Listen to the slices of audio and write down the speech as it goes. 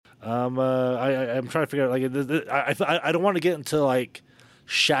I'm trying to figure out I don't want to get into like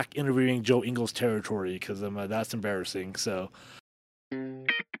Shaq interviewing Joe Ingles territory because that's embarrassing. So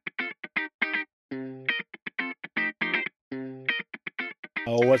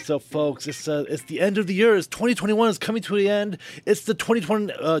oh, what's up, folks? It's the end of the year. It's 2021 is coming to the end. It's the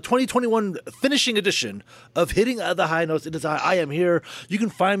 2021 finishing edition of Hitting the High Notes. It is I am here. You can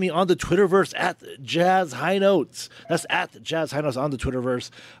find me on the Twitterverse at Jazz High Notes. That's at Jazz High Notes on the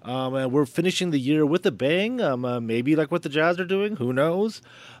Twitterverse. And we're finishing the year with a bang. Maybe like what the Jazz are doing. Who knows?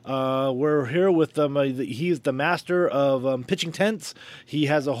 We're here with he's the master of pitching tents. He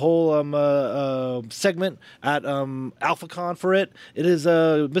has a whole segment at AlphaCon for it. It is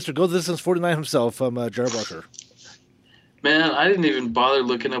Mr. Go the Distance 49 himself, Jared Barker. Man, I didn't even bother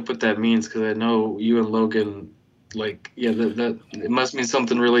looking up what that means because I know you and Logan, that it must mean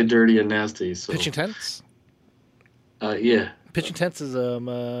something really dirty and nasty. So Pitching tents. Yeah. Pitching tents is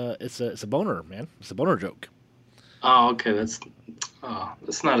it's a boner, man. It's a boner joke. Oh, okay. That's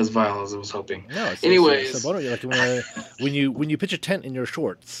not as vile as I was hoping. No, anyways, it's a boner. Like when you pitch a tent in your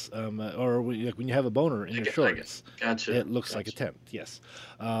shorts, or when you have a boner in your shorts, gotcha. It looks like a tent. Yes,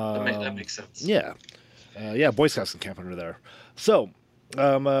 that makes sense. Yeah, Boy Scouts can camp under there. So,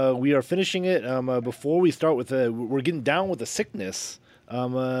 we are finishing it. Before we start with we're getting down with the sickness.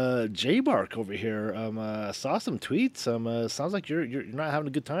 J Bark over here. Saw some tweets. Sounds like you're not having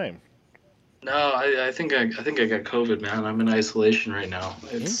a good time. No, I think I got COVID, man. I'm in isolation right now.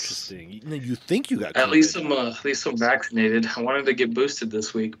 Interesting. You think you got COVID? At least I'm vaccinated. I wanted to get boosted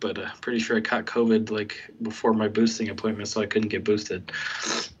this week, but I'm pretty sure I caught COVID like before my boosting appointment, so I couldn't get boosted.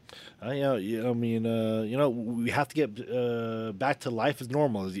 We have to get back to life as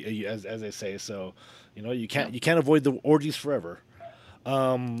normal, as they say. So, you can't avoid the orgies forever.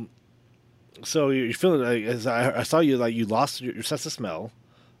 So you're feeling like, as I saw you, like you lost your sense of smell.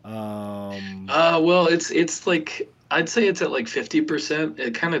 Well, it's like I'd say it's at like 50%.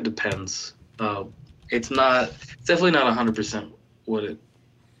 It kind of depends. It's definitely not 100% what it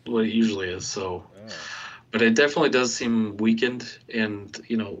usually is. So, but it definitely does seem weakened. And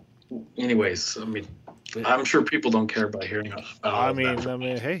anyways, I mean, I'm sure people don't care about hearing about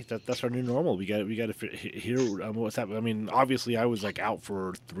that. Hey, that's our new normal. We got to hear what's happening. I mean, obviously, I was like out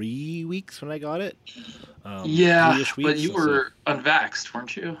for 3 weeks when I got it. Weeks, but you were unvaxxed,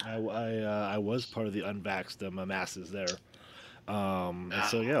 weren't you? I was part of the unvaxxed masses there. And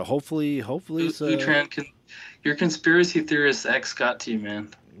so yeah, hopefully, your conspiracy theorist ex got to you, man.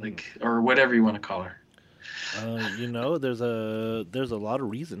 Or whatever you want to call her. There's a lot of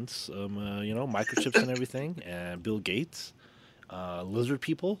reasons. Microchips and everything, and Bill Gates, lizard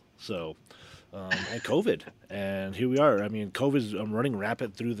people. So, and COVID, and here we are. I mean, COVID is running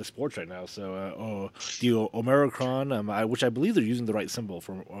rapid through the sports right now. So, the Omicron, which I believe they're using the right symbol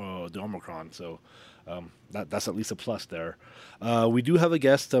for the Omicron. So, that's at least a plus there. We do have a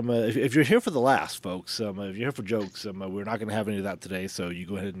guest. If you're here for the last, folks, if you're here for jokes, we're not going to have any of that today. So you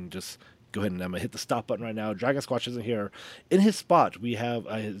go ahead and hit the stop button right now. Dragon Squatch isn't here. In his spot, we have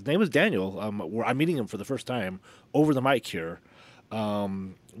his name is Daniel. I'm meeting him for the first time over the mic here.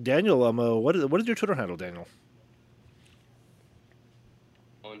 Daniel, what is your Twitter handle, Daniel?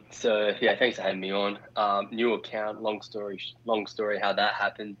 So yeah, thanks for having me on. New account, long story how that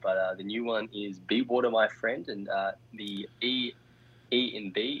happened, but the new one is Be Water My Friend, and the E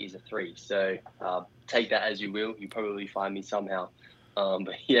in B is a 3. So take that as you will. You probably find me somehow.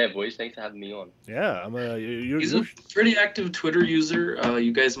 But yeah, boys, thanks for having me on. Yeah, he's a pretty active Twitter user.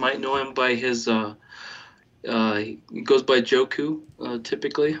 You guys might know him by his he goes by Joku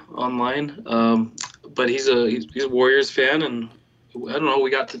typically online. But he's a Warriors fan, and I don't know, we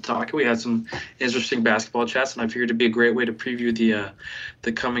got to talk. We had some interesting basketball chats, and I figured it'd be a great way to preview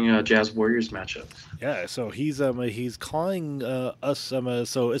the coming Jazz Warriors matchup. Yeah, so he's calling us.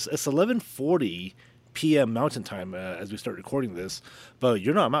 So it's 11:40 p.m. Mountain Time as we start recording this, but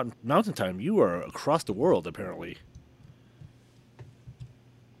you're not Mountain Time. You are across the world, apparently.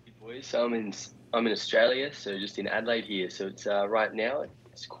 Boys, I'm in Australia, so just in Adelaide here. So it's right now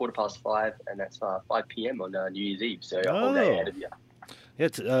it's 5:15, and that's 5 p.m. on New Year's Eve. So a whole day ahead of you. Yeah,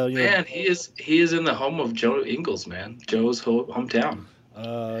 man, he is in the home of Joe Ingles, man. Joe's hometown.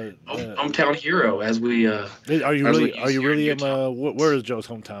 Hometown hero, as we. Are you really? Where is Joe's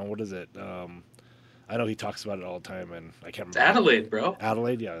hometown? What is it? I know he talks about it all the time, and I can't remember. It's Adelaide, bro.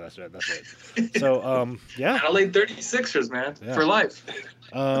 Adelaide, yeah, that's right. So, yeah. Adelaide 36ers, man, for life.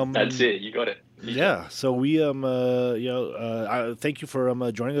 That's it. You got it. Yeah. So we, thank you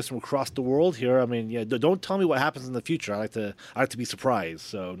for joining us from across the world here. I mean, yeah, don't tell me what happens in the future. I like to be surprised.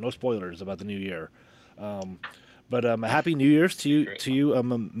 So no spoilers about the new year. But happy New Year's to you,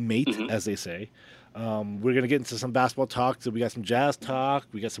 mate, Mhm. as they say. We're gonna get into some basketball talk. So we got some Jazz talk.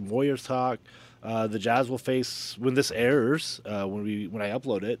 We got some Warriors talk. The Jazz will face when this airs, when I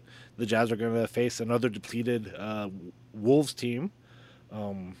upload it. The Jazz are gonna face another depleted Wolves team.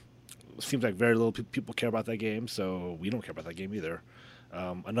 Seems like very little people care about that game, so we don't care about that game either.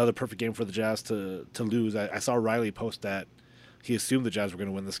 Another perfect game for the Jazz to lose. I saw Riley post that he assumed the Jazz were going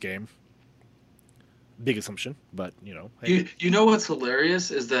to win this game. Big assumption, but hey. You know what's hilarious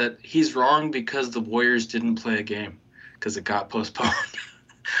is that he's wrong because the Warriors didn't play a game because it got postponed.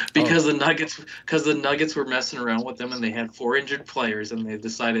 Because the Nuggets were messing around with them and they had 4 injured players and they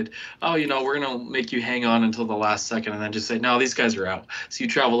decided, oh, we're gonna make you hang on until the last second and then just say, no, these guys are out. So you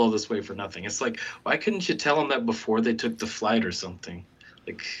traveled all this way for nothing. It's like, why couldn't you tell them that before they took the flight or something?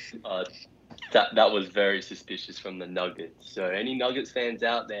 Like, that was very suspicious from the Nuggets. So any Nuggets fans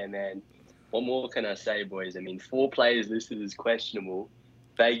out there, man, what more can I say, boys? I mean, 4 players listed as questionable.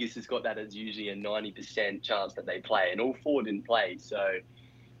 Vegas has got that as usually a 90% chance that they play, and all 4 didn't play. So,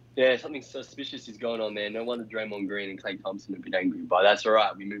 yeah, something suspicious is going on there. No wonder Draymond Green and Klay Thompson have been angry, but that's all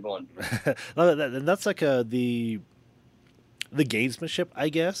right. We move on. And that's like the gamesmanship, I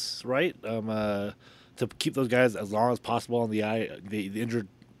guess, right? To keep those guys as long as possible on the injured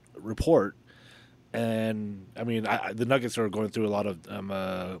report. And I mean, the Nuggets are going through a lot of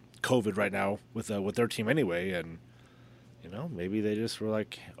COVID right now with their team anyway, and maybe they just were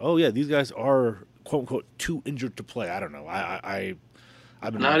like, oh yeah, these guys are quote unquote too injured to play. I don't know. I've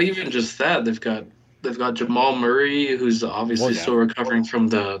been not even just that. They've got Jamal Murray, who's obviously still recovering from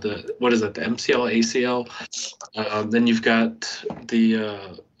the what is it, the MCL, ACL. Then you've got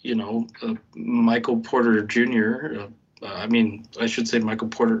the Michael Porter Jr. I mean, I should say Michael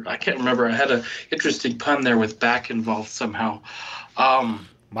Porter. I can't remember. I had an interesting pun there with back involved somehow.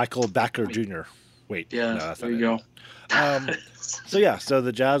 Michael Backer Jr. Wait, yeah, no, there you go. So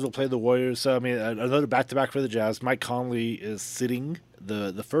the Jazz will play the Warriors. So I mean, another back-to-back for the Jazz. Mike Conley is sitting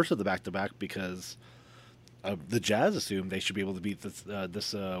the first of the back-to-back because the Jazz assumed they should be able to beat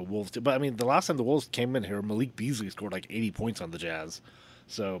this Wolves team. But I mean, the last time the Wolves came in here, Malik Beasley scored like 80 points on the Jazz.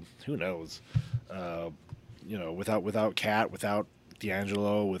 So who knows? Without Cat, without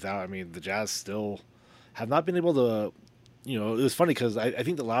D'Angelo, I mean, the Jazz still have not been able to. It was funny because I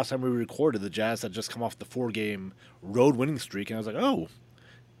think the last time we recorded, the Jazz had just come off the 4-game road winning streak, and I was like, oh,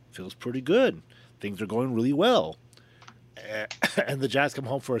 feels pretty good. Things are going really well. And the Jazz come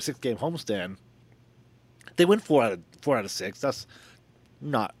home for a 6-game homestand. They win 4 out of 6. That's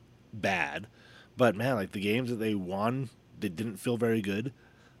not bad. But, man, like the games that they won, they didn't feel very good.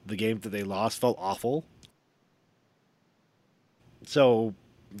 The games that they lost felt awful. So,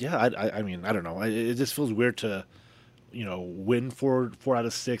 yeah, I mean, I don't know. It just feels weird to win 4 out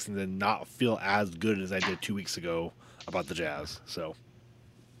of 6 and then not feel as good as I did 2 weeks ago about the Jazz. So,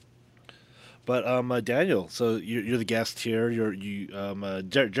 but Daniel, so you're the guest here.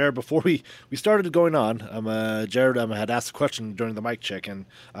 Jared. Before we started going on, Jared had asked a question during the mic check, and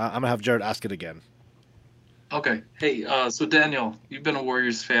I'm gonna have Jared ask it again. Okay. Hey, so Daniel, you've been a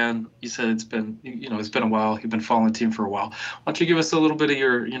Warriors fan. You said it's been a while. You've been following the team for a while. Why don't you give us a little bit of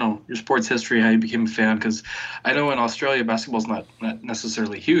your sports history, how you became a fan? Because I know in Australia basketball's not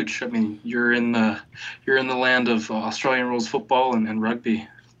necessarily huge. I mean, you're in the land of Australian rules football and rugby.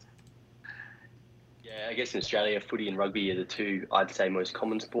 Yeah, I guess in Australia, footy and rugby are the 2, I'd say, most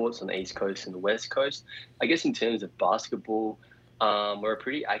common sports on the East Coast and the West Coast. I guess in terms of basketball, we're a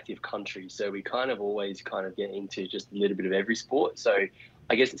pretty active country, so we always get into just a little bit of every sport. So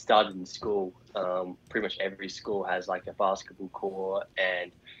I guess it started in school. Pretty much every school has like a basketball court,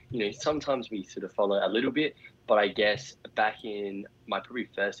 and sometimes we sort of follow a little bit. But I guess back in my probably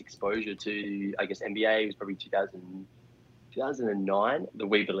first exposure to NBA was probably 2009, the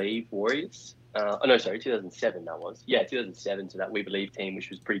We Believe Warriors. 2007 that was. Yeah, 2007. So that We Believe team, which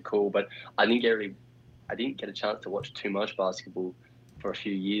was pretty cool. But I didn't get a chance to watch too much basketball for a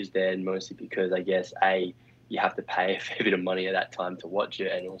few years there, and mostly because I guess you have to pay a fair bit of money at that time to watch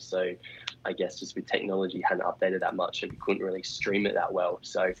it, and also I guess just with technology hadn't updated that much, so we couldn't really stream it that well.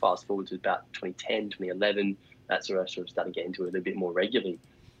 So fast forward to about 2010, 2011, that's where I sort of started getting into it a little bit more regularly.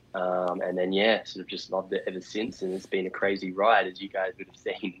 And then, sort of just loved it ever since, and it's been a crazy ride, as you guys would have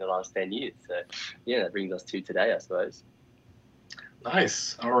seen in the last 10 years. So, that brings us to today, I suppose.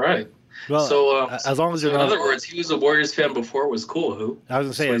 Nice. All right. Well, so as long as you're in not, other words, he was a Warriors fan before it was cool. Who? I was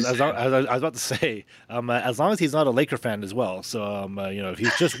gonna say, I was about to say, as long as he's not a Laker fan as well. So, if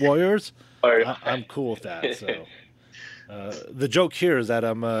he's just Warriors, I'm cool with that. So, the joke here is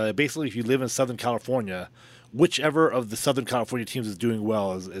that basically, if you live in Southern California, whichever of the Southern California teams is doing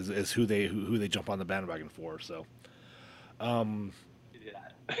well is who they jump on the bandwagon for. So, Um,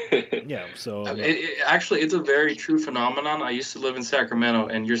 Yeah. yeah. So Actually, it's a very true phenomenon. I used to live in Sacramento,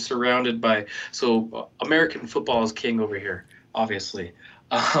 and you're surrounded by American football is king over here, obviously.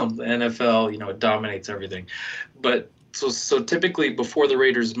 The NFL, it dominates everything. But so typically before the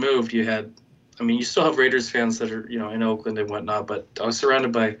Raiders moved, you still have Raiders fans that are in Oakland and whatnot. But I was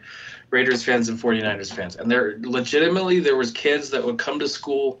surrounded by Raiders fans and 49ers fans, and there was kids that would come to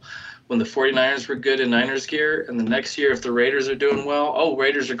school when the 49ers were good in Niners gear, and the next year if the Raiders are doing well,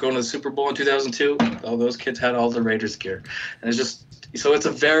 Raiders are going to the Super Bowl in 2002. Oh, those kids had all the Raiders gear, and it's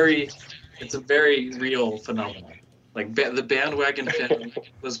a very real phenomenon. Like the bandwagon fan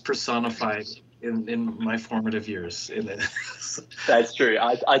was personified in my formative years. That's true.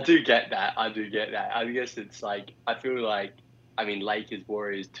 I do get that. I do get that. I guess it's like, I feel like, Lakers,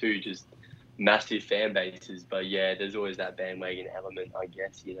 Warriors too, just massive fan bases. But yeah, there's always that bandwagon element, I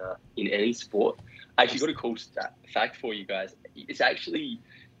guess, in any sport. I actually got a cool fact for you guys. It's actually,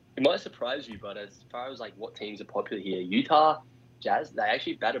 it might surprise you, but as far as like what teams are popular here, Utah Jazz, they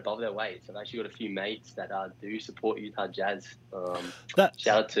actually bat above their weight. So I've actually got a few mates that do support Utah Jazz. Shout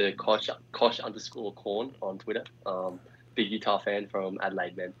out to Kosh_corn on Twitter. Big Utah fan from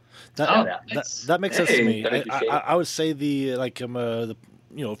Adelaide, man. That makes sense to me. Don't know if you see it. I would say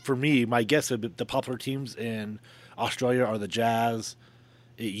for me, my guess would be the popular teams in Australia are the Jazz.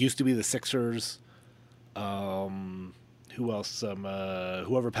 It used to be the Sixers. Who else?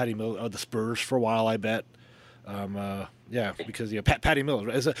 Whoever Patty Mills, the Spurs for a while, I bet. Because Patty Mills.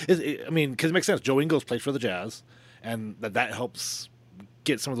 Because it makes sense. Joe Ingles played for the Jazz, and that helps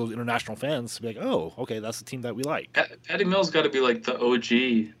get some of those international fans to be like, oh, okay, that's the team that we like. Patty Mills got to be like the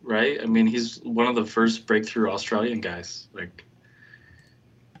OG, right? He's one of the first breakthrough Australian guys. Like,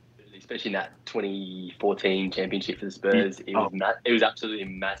 especially in that 2014 championship for the Spurs, it was absolutely a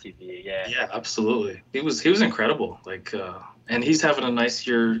massive year. Yeah, absolutely. He was incredible. Like, and he's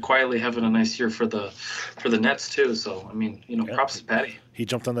quietly having a nice year for the Nets too. So props to Patty. He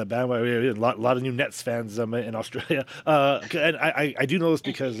jumped on that bandwagon. A lot of new Nets fans in Australia. And I do know this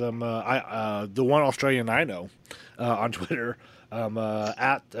because the one Australian I know on Twitter at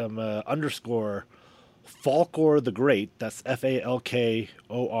 _ Falkor the Great. That's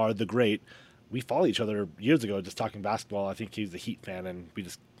Falkor the Great. We followed each other years ago just talking basketball. I think he's a Heat fan, and we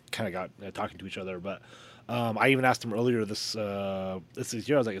just kind of got talking to each other. But I even asked him earlier this year. I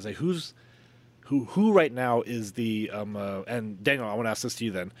was like, who right now is the and Daniel, I want to ask this to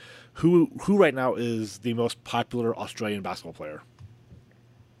you then. Who right now is the most popular Australian basketball player?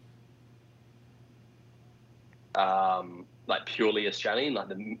 Like purely Australian, like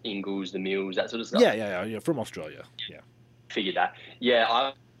the Ingles, the Mills, that sort of stuff. Yeah, from Australia. Yeah. Figured that.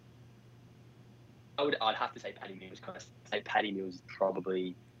 Yeah, I'd have to say Patty Mills. I'd say Patty Mills is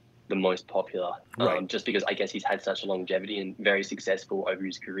probably the most popular, right. Just because I guess he's had such a longevity and very successful over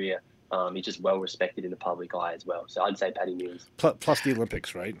his career. He's just well respected in the public eye as well. So I'd say Patty Mills. Plus the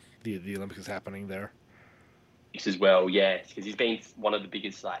Olympics, right? The Olympics is happening there. As well, yeah, because he's been one of the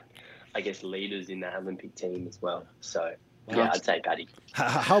biggest, leaders in that Olympic team as well. So yeah, I'd say Patty.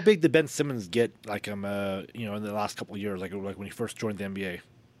 How big did Ben Simmons get? In the last couple of years, like when he first joined the NBA.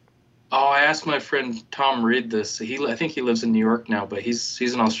 Oh, I asked my friend Tom Reed this. I think he lives in New York now, but he's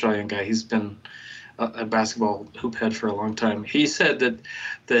an Australian guy. He's been a basketball hoop head for a long time. He said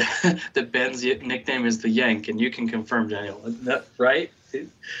that Ben's nickname is the Yank, and you can confirm, Daniel. Is that right?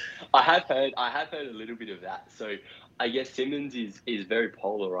 I have heard a little bit of that. So I guess Simmons is very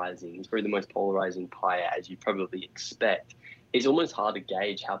polarizing. He's probably the most polarizing player, as you probably expect. It's almost hard to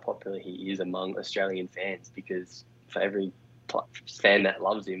gauge how popular he is among Australian fans, because for every fan that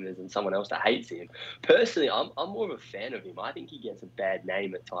loves him, there's someone else that hates him. Personally, I'm more of a fan of him. I think he gets a bad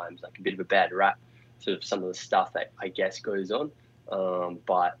name at times, like a bit of a bad rap, sort of some of the stuff that I guess goes on.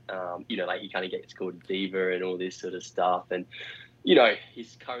 But you kind of get called diva and all this sort of stuff. And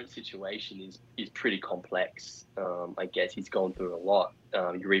his current situation is pretty complex. I guess he's gone through a lot.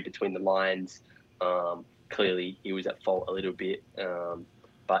 You read between the lines. Clearly, he was at fault a little bit.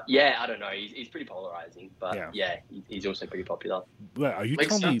 But yeah, I don't know. He's pretty polarizing. But yeah he's also pretty popular. Well, are you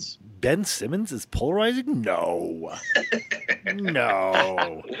telling me Ben Simmons is polarizing? No.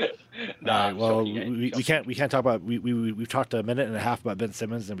 No. Well, we can't talk about we've talked a minute and a half about Ben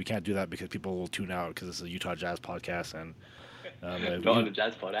Simmons, and we can't do that because people will tune out because it's a Utah Jazz podcast and. Not on the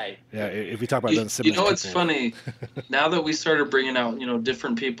Jazz pod, eh? Yeah, if we talk about Ben Simmons, it's funny. Now that we started bringing out,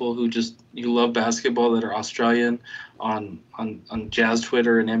 different people who love basketball that are Australian on Jazz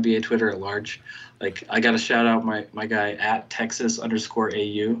Twitter and NBA Twitter at large. Like, I got to shout out my guy at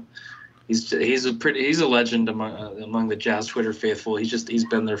Texas_AU. He's a legend among the Jazz Twitter faithful. He's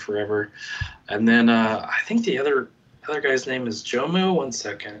been there forever. And then I think the other The other guy's name is Jomo. 1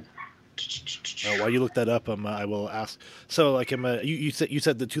 second. While you look that up, I will ask. So, like, you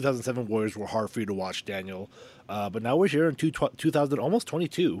said the 2007 Warriors were hard for you to watch, Daniel, but now we're here in 2000, almost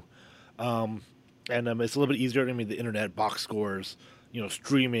 22, and it's a little bit easier. I mean, the internet, box scores,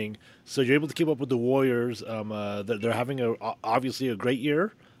 streaming, so you're able to keep up with the Warriors. They're having obviously a great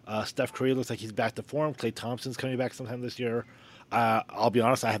year. Steph Curry looks like he's back to form. Klay Thompson's coming back sometime this year. I'll be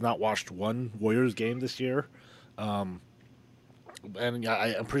honest, I have not watched one Warriors game this year. And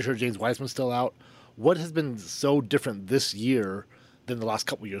I'm pretty sure James Wiseman's still out. What has been so different this year than the last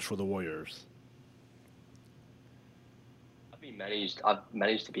couple of years for the Warriors? I've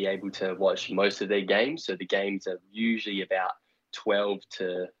managed to be able to watch most of their games. So the games are usually about 12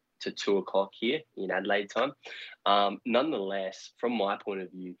 to 2 o'clock here in Adelaide time. Nonetheless, from my point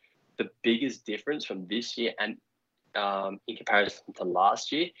of view, the biggest difference from this year and in comparison to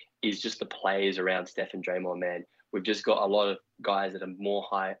last year is just the players around Steph and Draymond, man. We've just got a lot of guys that are more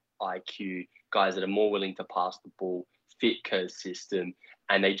high IQ, guys that are more willing to pass the ball, fit Kerr's system,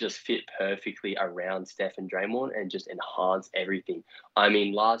 and they just fit perfectly around Steph and Draymond and just enhance everything. I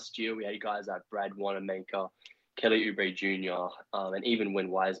mean, last year we had guys like Brad Wanamaker, Kelly Oubre Jr., and even when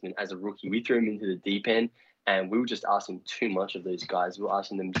Wiseman, as a rookie, we threw him into the deep end, and we were just asking too much of those guys. We were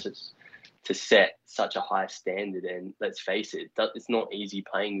asking them to set such a high standard. And let's face it, it's not easy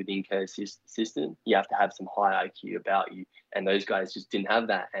playing within Kerr's system. You have to have some high IQ about you. And those guys just didn't have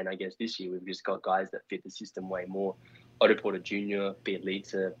that. And I guess this year we've just got guys that fit the system way more. Otto Porter Jr.,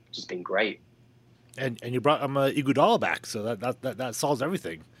 Bielitsa, just been great. And you brought Iguodala back, so that solves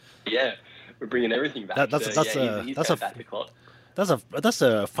everything. Yeah, we're bringing everything back. That's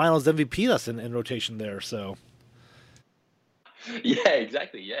a Finals MVP that's in rotation there. So. Yeah,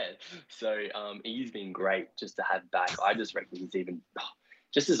 exactly. Yeah. So he's been great just to have back. I just reckon he's even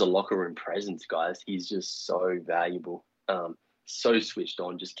just as a locker room presence, guys. He's just so valuable. So switched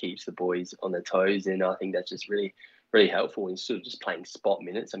on, just keeps the boys on their toes, and I think that's just really, really helpful. He's sort of just playing spot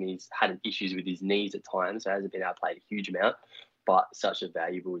minutes. I mean, he's had issues with his knees at times, so hasn't been able to play a huge amount, but such a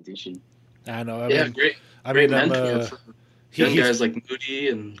valuable addition. I know. Great mentor for young guys like Moody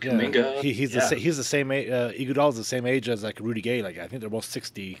and Kuminga. He's the same age. Iguodala's the same age as like Rudy Gay. Like I think they're both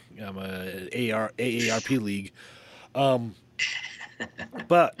 60. AARP league.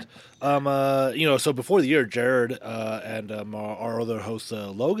 But so before the year, Jared and our other host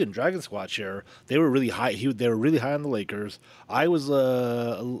Logan, Dragon Squatch here, they were really high. They were really high on the Lakers. I was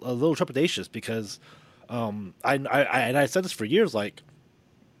a little trepidatious because I said this for years. Like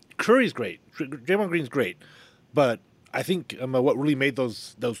Curry's great, Draymond Green's great, but I think what really made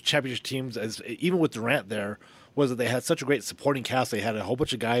those championship teams, as even with Durant there, was that they had such a great supporting cast. They had a whole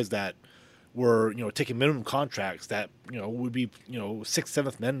bunch of guys that were taking minimum contracts that would be 6th,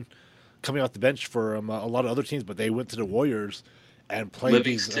 7th men coming off the bench for a lot of other teams, but they went to the Warriors and played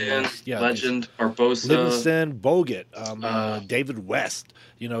Livingston, Legend, Barbosa, Livingston, Bogut, David West.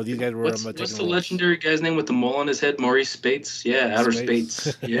 These guys were. What's the legendary guy's name with the mole on his head? Maurice Spates. Yeah, Outer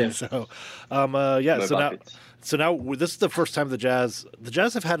Spates. Yeah. So now this is the first time the Jazz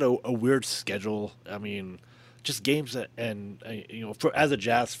have had a weird schedule. I mean, just games and as a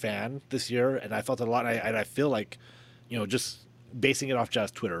Jazz fan this year, and I felt it a lot. And I feel like, just basing it off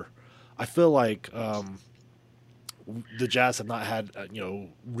Jazz Twitter, I feel like the Jazz have not had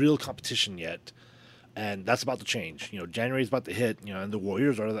real competition yet, and that's about to change. January is about to hit. And the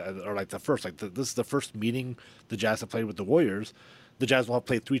Warriors are like the first. This is the first meeting the Jazz have played with the Warriors. The Jazz will have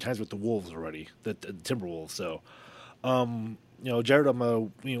played 3 times with the Wolves already, the Timberwolves. So, Jared,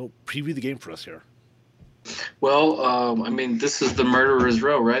 preview the game for us here. Well, I mean, this is the murderer's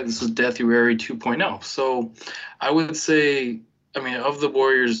row, right? This is Deathuary 2.0. So I would say, I mean, of the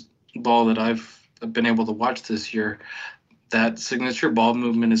Warriors ball that I've been able to watch this year, that signature ball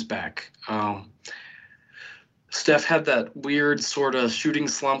movement is back. Steph had that weird sort of shooting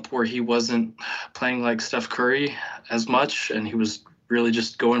slump where he wasn't playing like Steph Curry as much, and he was really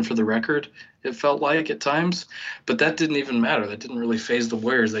just going for the record, it felt like at times. But that didn't even matter. That didn't really faze the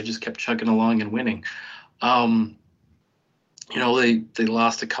Warriors. They just kept chugging along and winning. They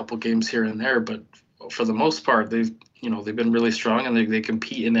lost a couple games here and there, but for the most part, they've been really strong, and they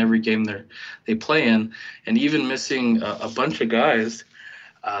compete in every game they play in. And even missing a bunch of guys,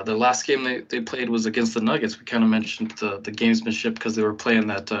 the last game they played was against the Nuggets. We kind of mentioned the gamesmanship because they were playing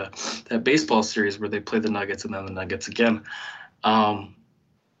that baseball series where they played the Nuggets and then the Nuggets again. And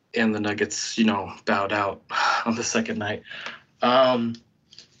the Nuggets, bowed out on the second night.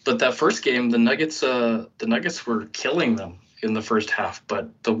 But that first game, the Nuggets were killing them in the first half, but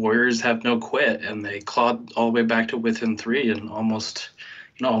the Warriors have no quit, and they clawed all the way back to within 3 and almost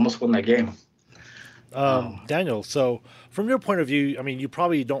won that game. Daniel, so from your point of view, I mean, you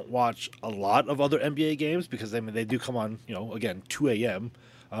probably don't watch a lot of other NBA games because I mean they do come on, again 2 a.m.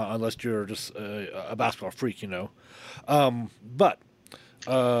 Unless you're just a basketball freak, But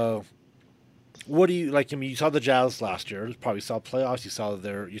uh, what do you like? I mean, you saw the Jazz last year. You probably saw playoffs.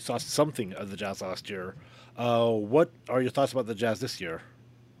 You saw something of the Jazz last year. What are your thoughts about the Jazz this year?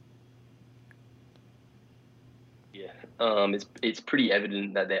 Yeah, it's pretty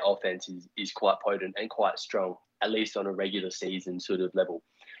evident that their offense is quite potent and quite strong, at least on a regular season sort of level.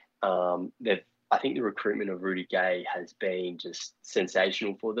 They've I think the recruitment of Rudy Gay has been just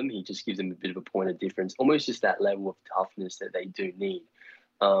sensational for them. He just gives them a bit of a point of difference, almost just that level of toughness that they do need.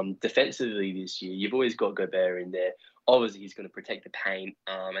 Defensively this year, you've always got Gobert in there. Obviously, he's going to protect the paint,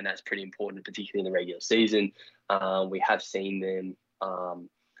 and that's pretty important, particularly in the regular season. We have seen them.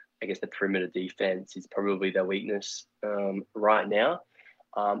 I guess the perimeter defense is probably their weakness right now.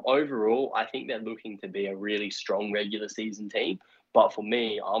 Overall, I think they're looking to be a really strong regular season team. But for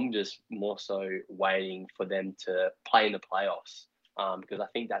me, I'm just more so waiting for them to play in the playoffs because I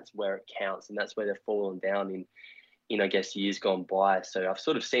think that's where it counts and that's where they've fallen down in I guess years gone by. So I've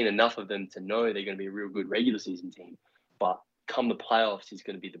sort of seen enough of them to know they're going to be a real good regular season team. But come the playoffs is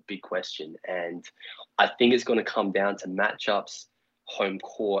going to be the big question, and I think it's going to come down to matchups, home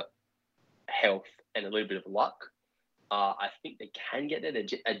court, health, and a little bit of luck. I think they can get there. They're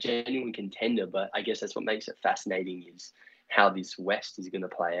a genuine contender, but I guess that's what makes it fascinating is how this West is going to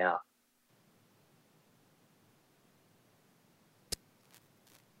play out.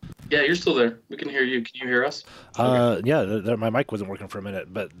 Yeah, you're still there. We can hear you. Can you hear us? Okay. Yeah, my mic wasn't working for a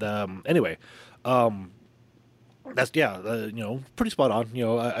minute, but anyway, um, that's yeah, pretty spot on.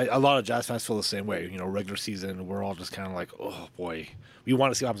 A lot of Jazz fans feel the same way. Regular season, we're all just kind of like, oh boy, we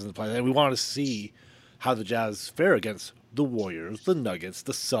want to see what happens in the play, and we want to see how the Jazz fare against the Warriors, the Nuggets,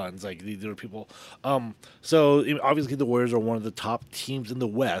 the Suns. Like these are people. So obviously the Warriors are one of the top teams in the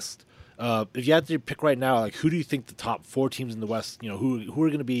West. If you had to pick right now, like who do you think the top four teams in the West? Who are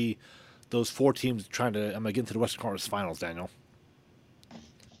going to be those four teams trying to get into the Western Conference Finals, Daniel?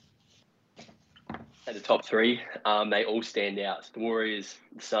 At the top three, they all stand out. The Warriors,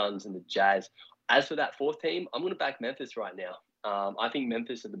 the Suns, and the Jazz. As for that fourth team, I'm going to back Memphis right now. I think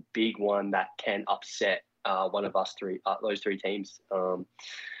Memphis are the big one that can upset one of those three teams.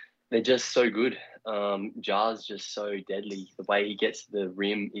 They're just so good. Jar's just so deadly. The way he gets to the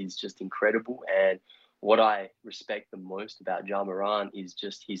rim is just incredible. And what I respect the most about Ja Morant is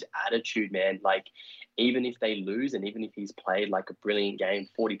just his attitude, man. Like, even if they lose and even if he's played like a brilliant game,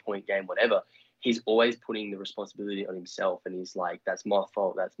 40-point game, whatever, he's always putting the responsibility on himself. And he's like, that's my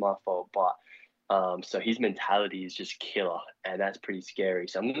fault. That's my fault. But so his mentality is just killer. And that's pretty scary.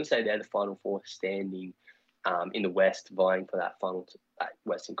 So I'm going to say they're the final four standing in the West, vying for that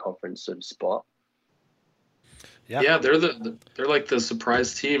Western Conference sort of spot. Yeah, they're like the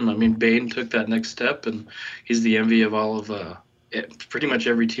surprise team. I mean, Bane took that next step, and he's the envy of all of pretty much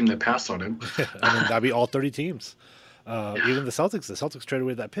every team that passed on him. I mean, that'd be all 30 teams. Even the Celtics. The Celtics traded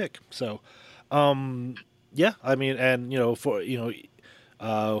away that pick. So, yeah, I mean, and for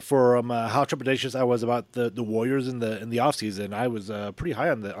how trepidatious I was about the Warriors in the offseason, I was pretty high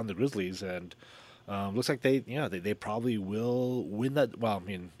on the Grizzlies, and looks like they probably will win that. Well, I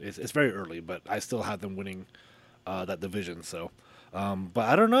mean, it's very early, but I still have them winning that division. So, but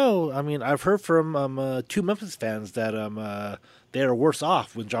I don't know. I mean, I've heard from two Memphis fans that they are worse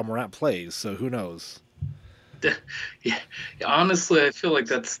off when Ja Morant plays. So who knows? Yeah, honestly, I feel like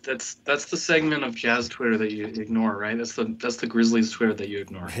that's the segment of Jazz Twitter that you ignore, right? That's the Grizzlies Twitter that you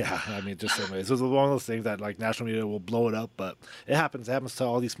ignore. Yeah, I mean, just so it's one of those things that like national media will blow it up, but it happens. It happens to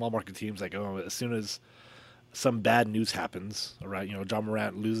all these small market teams. Like, as soon as some bad news happens, right? Ja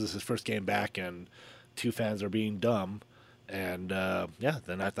Morant loses his first game back, and two fans are being dumb, and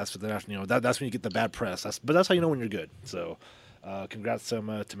then that's what the national. That's when you get the bad press. But that's how you know when you're good. So. Congrats to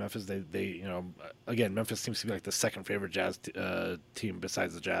Memphis. They again, Memphis seems to be like the second favorite Jazz team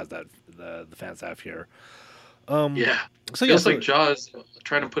besides the Jazz that the fans have here. Yeah, so feels like Ja is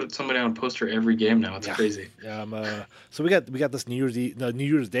trying to put somebody on a poster every game now. It's crazy. So we got this New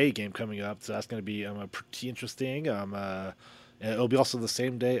Year's Day game coming up. So that's going to be pretty interesting. It'll be also the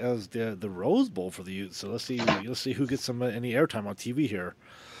same day as the Rose Bowl for the youth. So let's see who gets any airtime on TV here.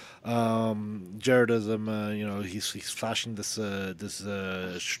 Jared is he's flashing this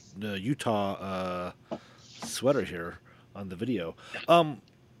Utah sweater here on the video.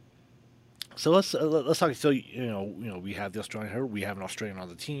 So let's talk. So we have the Australian here. We have an Australian on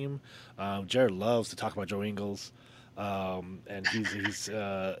the team. Jared loves to talk about Joe Ingles, and he's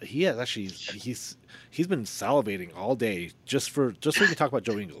been salivating all day just so we can talk about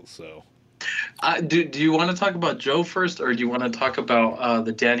Joe Ingles. So Do you want to talk about Joe first, or do you want to talk about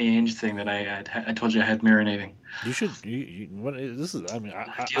the Danny Ainge thing that I told you I had marinating? You should. What this is? I mean,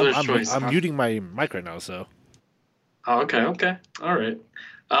 Dealer's choice. I'm muting my mic right now. So Oh, okay, all right.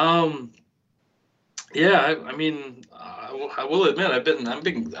 Um, yeah, I mean, I will admit I've been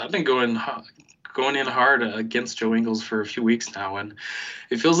going in hard against Joe Ingles for a few weeks now, and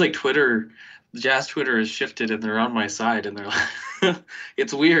it feels like Jazz Twitter has shifted, and they're on my side, and they're like,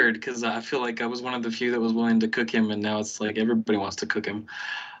 it's weird because I feel like I was one of the few that was willing to cook him, and now it's like everybody wants to cook him.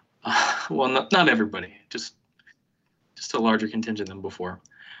 Well, not everybody, just a larger contingent than before.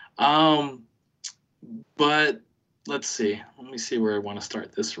 Um, but let's see. Let me see where I want to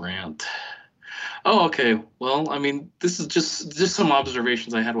start this rant. Oh, okay. Well, I mean, this is just some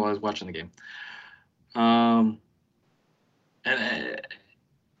observations I had while I was watching the game.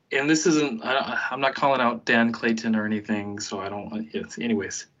 And this isn't. I'm not calling out Dan Clayton or anything, so I don't.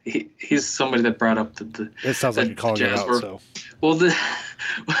 Anyways, he's somebody that brought up it sounds like you're calling it out. So well,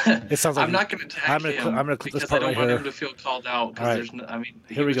 it sounds like I'm not going to tag him. I'm gonna click this because part I don't right want here. him to feel called out. Because there's no. I mean,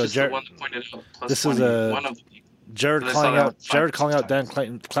 here we go. Just the one that pointed out. Plus this one, is one of Jared calling out Dan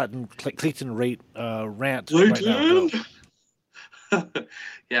Clayton rate rant right now.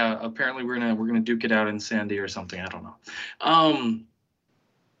 Yeah, apparently we're gonna duke it out in Sandy or something. I don't know.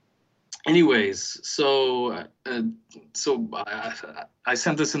 Anyways, so I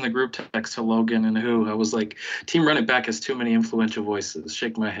sent this in the group text to Logan and who I was like, team run it back has too many influential voices.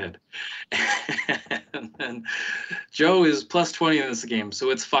 Shake my head. And then Joe is plus 20 in this game, so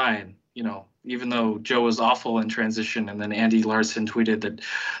it's fine. You know, even though Joe was awful in transition, and then Andy Larson tweeted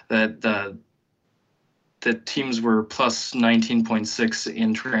that teams were plus 19.6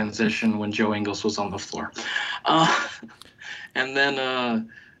 in transition when Joe Ingles was on the floor. And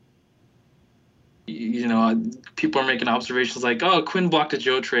then people are making observations like, oh, Quinn blocked a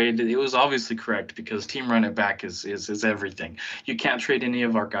Joe trade. It was obviously correct because team run it back is everything. You can't trade any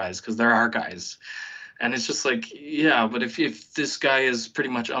of our guys because they're our guys. And it's just like, yeah, but if this guy is pretty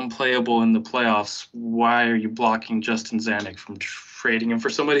much unplayable in the playoffs, why are you blocking Justin Zanuck from trading him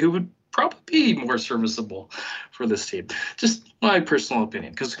for somebody who would probably be more serviceable for this team? Just my personal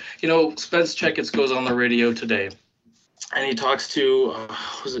opinion. Because, Spence Checkets goes on the radio today, and he talks to,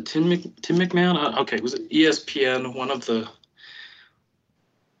 was it Tim McMahon? Okay, was it ESPN?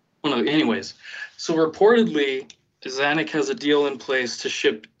 Anyways. So reportedly, Zanuck has a deal in place to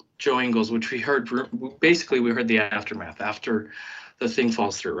ship Joe Ingles, which we heard the aftermath after the thing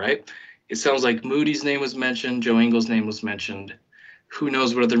falls through, right? It sounds like Moody's name was mentioned, Joe Ingles' name was mentioned. Who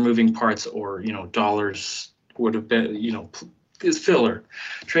knows what other moving parts or, dollars would have been, is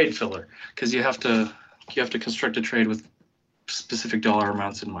trade filler, because you have to construct a trade with specific dollar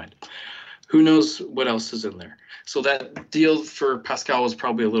amounts in mind. Who knows what else is in there? So that deal for Pascal was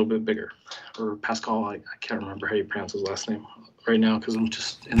probably a little bit bigger, or Pascal. I can't remember how you pronounce his last name right now because I'm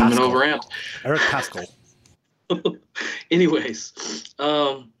just in the middle of a rant. Eric Pascal. Anyways,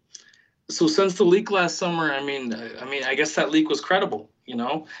 so since the leak last summer, I mean, I guess that leak was credible,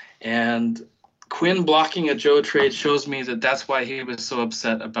 and Quinn blocking a Joe trade shows me that that's why he was so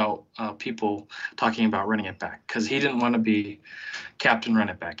upset about people talking about running it back, because he didn't want to be captain run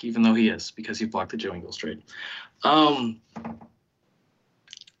it back, even though he is, because he blocked the Joe Ingles trade. And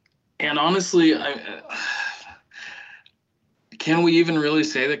honestly, can we even really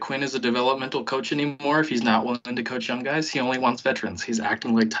say that Quinn is a developmental coach anymore if he's not willing to coach young guys? He only wants veterans. He's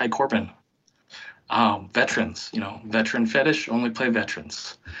acting like Ty Corbin. Veterans, veteran fetish, only play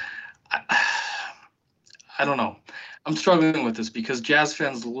veterans. I don't know. I'm struggling with this because Jazz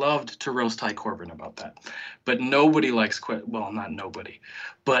fans loved to roast Ty Corbin about that. But nobody likes Quinn. Well, not nobody.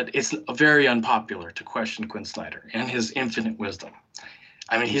 But it's very unpopular to question Quinn Snyder and his infinite wisdom.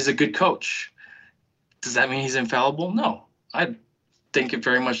 I mean, he's a good coach. Does that mean he's infallible? No. I think it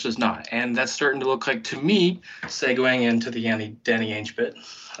very much does not. And that's starting to look like, to me, segueing into the Danny Ainge bit.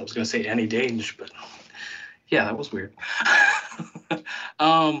 I was going to say Annie Dange, but yeah, that was weird.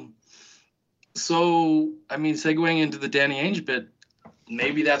 So, I mean, segueing into the Danny Ainge bit,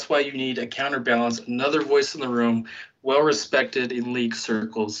 maybe that's why you need a counterbalance, another voice in the room, well-respected in league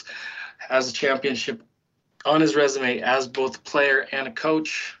circles, has a championship on his resume as both a player and a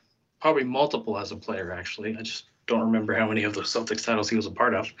coach, probably multiple as a player, actually. I just don't remember how many of those Celtics titles he was a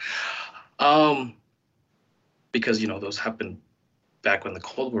part of. Because, those happened back when the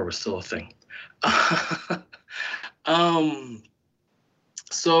Cold War was still a thing.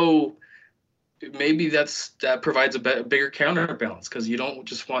 So maybe that provides a bigger counterbalance, because you don't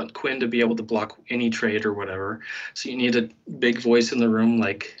just want Quinn to be able to block any trade or whatever. So you need a big voice in the room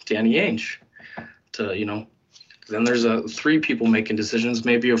like Danny Ainge to, Then there's three people making decisions,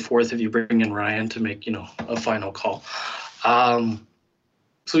 maybe a fourth if you bring in Ryan to make a final call.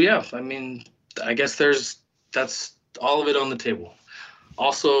 So yeah, I mean, I guess that's all of it on the table.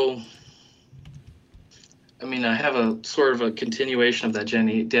 Also, I mean, I have a sort of a continuation of that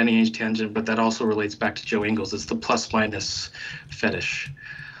Danny Ainge tangent, but that also relates back to Joe Ingles. It's the plus minus fetish,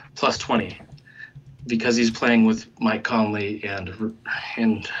 plus 20, because he's playing with Mike Conley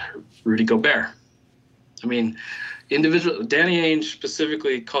and Rudy Gobert. I mean, Danny Ainge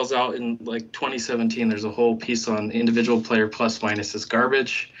specifically calls out in like 2017. There's a whole piece on individual player plus minus is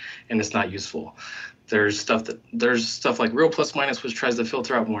garbage, and it's not useful. There's stuff like real plus minus, which tries to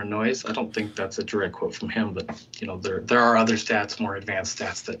filter out more noise. I don't think that's a direct quote from him, but there are other stats, more advanced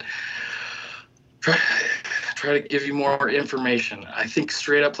stats that try to give you more information. I think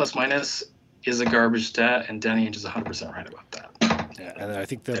straight up plus minus is a garbage stat, and Danny Ainge is 100% right about that. Yeah, and I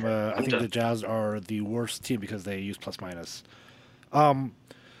think the Jazz are the worst team because they use plus minus.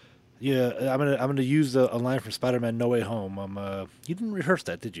 Yeah, I'm gonna use a line from Spider-Man: No Way Home. You didn't rehearse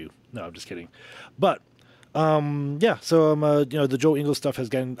that, did you? No, I'm just kidding. But yeah. So the Joe Ingles stuff has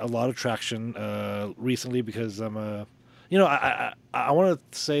gotten a lot of traction recently because I want to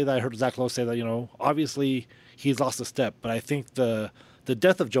say that I heard Zach Lowe say that obviously he's lost a step, but I think the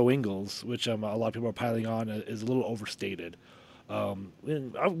death of Joe Ingles, which a lot of people are piling on, is a little overstated.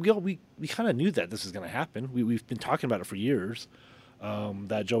 We kind of knew that this was going to happen. We've been talking about it for years.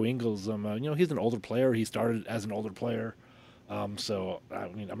 That Joe Ingles, he's an older player. He started as an older player, so I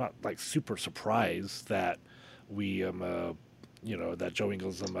mean, I'm not like super surprised that that Joe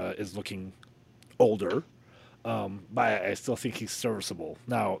Ingles is looking older. But I still think he's serviceable.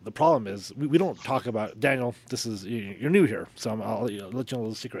 Now the problem is we don't talk about Daniel. You're new here, so I'll let you know a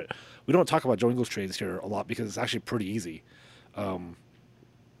little secret. We don't talk about Joe Ingles trades here a lot because it's actually pretty easy.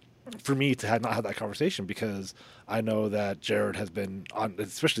 For me to not have that conversation because I know that Jared has been on,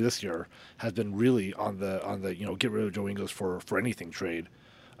 especially this year, has been really on the get rid of Joe Ingles for anything trade,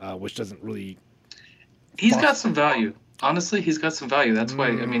 which doesn't really. He's got some value. Honestly, he's got some value. That's why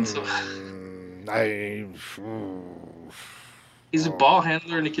I mean, he's a ball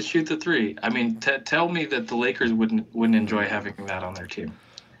handler and he can shoot the three. I mean, tell me that the Lakers wouldn't enjoy having that on their team.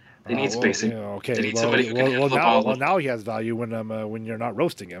 They need spacing. Okay. They need somebody who can handle the ball. Well, now he has value when you're not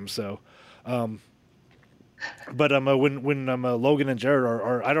roasting him. So, but when Logan and Jared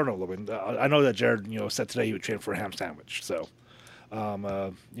are I don't know Logan. I know that Jared said today he would trade for a ham sandwich. So,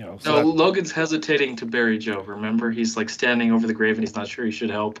 No, Logan's hesitating to bury Joe. Remember, he's like standing over the grave and he's not sure he should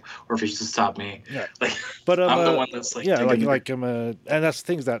help or if he should stop me. Yeah. Like, but I'm the one that's like and that's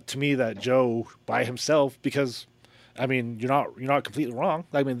things that to me that Joe by himself because. I mean, you're not completely wrong.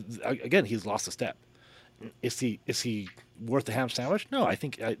 I mean, again, he's lost a step. Is he worth a ham sandwich? No, I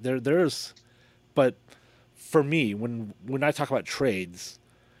think there's. But for me, when I talk about trades,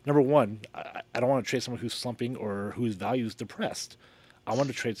 number one, I don't want to trade someone who's slumping or whose value is depressed. I want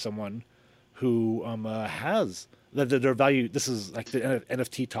to trade someone who has their value. This is like the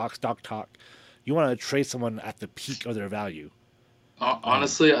NFT talk, stock talk. You want to trade someone at the peak of their value.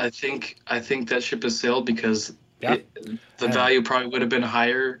 Honestly, I think that ship has sailed because. Yeah. The value probably would have been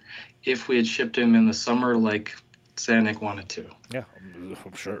higher if we had shipped him in the summer like Zanuck wanted to. Yeah,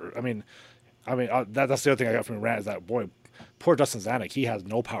 I'm sure. I mean, that's the other thing I got from Rant is that boy, poor Justin Zanuck, he has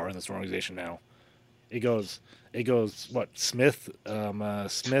no power in this organization now. It goes what Smith,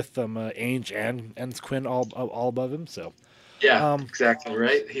 Ainge and Quinn all above him. So. Yeah, exactly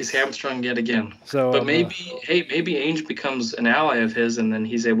right. He's hamstrung yet again. So, but maybe Ainge becomes an ally of his, and then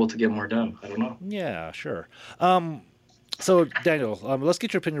he's able to get more done. I don't know. Yeah, sure. So Daniel, let's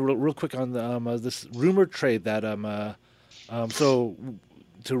get your opinion real quick on this rumored trade that so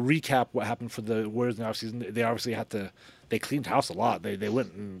to recap what happened for the Warriors in the offseason, they obviously they cleaned house a lot. They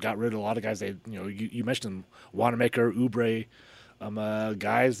went and got rid of a lot of guys. You mentioned them, Wanamaker, Oubre,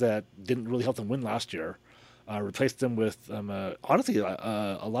 guys that didn't really help them win last year. Replaced them with honestly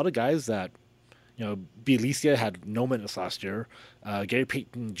a lot of guys that Bielicia had no minutes last year. Gary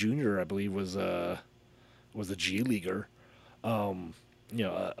Payton Jr. I believe was a G leaguer,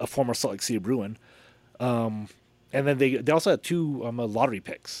 a former Salt Lake City Bruin, and then they also had two lottery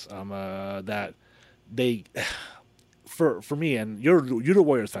picks that they for me, and you're the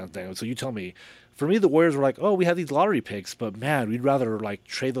Warriors fans, Daniel, so you tell me. For me, the Warriors were like, oh, we have these lottery picks, but man, we'd rather like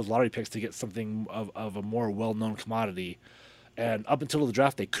trade those lottery picks to get something of a more well-known commodity. And up until the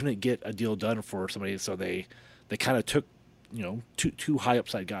draft, they couldn't get a deal done for somebody, so they kind of took, two high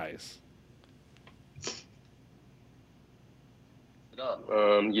upside guys.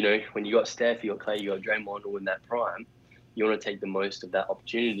 When you got Steph, you got Clay, you got Draymond all in that prime, you want to take the most of that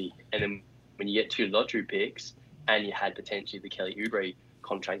opportunity. And then when you get two lottery picks, and you had potentially the Kelly Oubre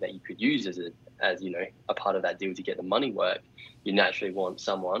contract that you could use as a part of that deal to get the money work, you naturally want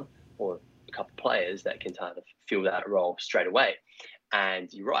someone or a couple of players that can kind of fill that role straight away.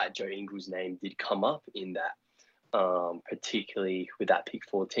 And you're right, Joe Ingles' name did come up in that, particularly with that pick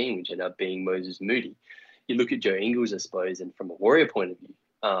 14, which ended up being Moses Moody. You look at Joe Ingles, I suppose, and from a Warrior point of view,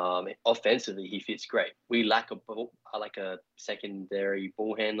 offensively, he fits great. We lack a secondary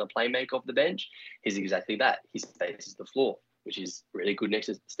ball handler playmaker off the bench. He's exactly that. He spaces the floor, which is really good next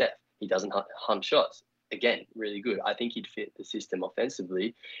to Steph. He doesn't hunt shots. Again, really good. I think he'd fit the system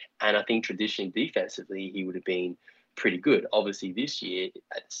offensively, and I think traditionally defensively, he would have been pretty good. Obviously, this year,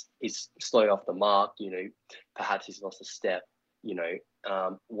 he's slow off the mark. Perhaps he's lost a step,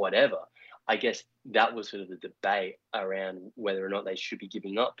 whatever. I guess that was sort of the debate around whether or not they should be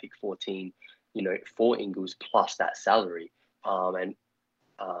giving up pick 14, for Ingles plus that salary. I don't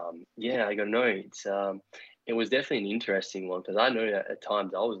know. It was definitely an interesting one because I know that at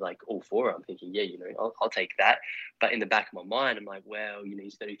times I was like all for it. I'm thinking, yeah, I'll take that. But in the back of my mind, I'm like, well,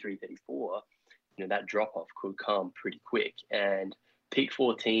 he's 33, 34. That drop off could come pretty quick. And pick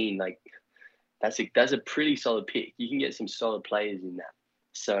 14, like that's a pretty solid pick. You can get some solid players in that.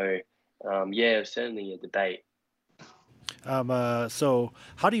 So certainly a debate. So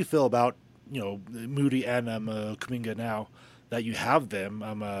how do you feel about Moody and Kuminga now that you have them?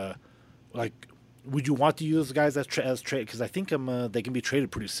 Would you want to use those guys as trade? Because I think they can be traded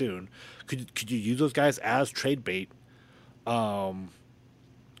pretty soon. Could you use those guys as trade bait?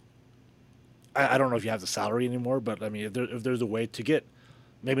 I don't know if you have the salary anymore, but I mean, if there's a way to get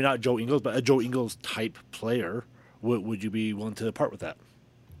maybe not Joe Ingles, but a Joe Ingles type player, would you be willing to part with that?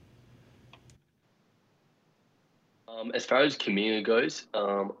 As far as Kuminga goes,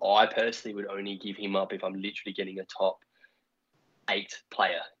 I personally would only give him up if I'm literally getting a top 8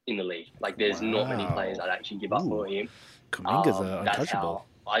 player in the league. Like, there's not many players I'd actually give up for him. Kuminga's untouchable.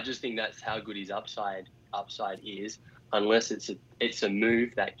 I just think that's how good his upside is. Unless it's a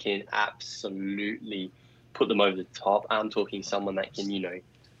move that can absolutely put them over the top. I'm talking someone that can,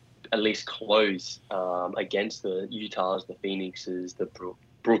 at least close against the Utahs, the Phoenixes, the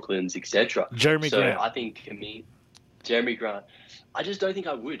Brooklyns, etc. Jeremy Grant. I think Jeremy Grant. I just don't think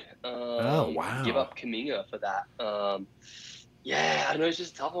I would give up Kuminga for that. I know it's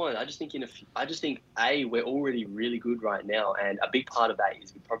just a tough one. I just think we're already really good right now, and a big part of that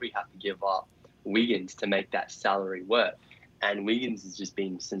is we probably have to give up Wiggins to make that salary work. And Wiggins has just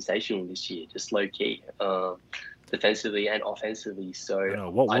been sensational this year, just low key, defensively and offensively. So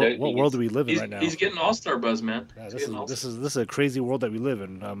what world do we live in right now? He's getting all-star buzz, man. Yeah, this is a crazy world that we live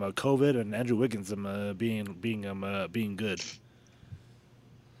in. COVID and Andrew Wiggins being good.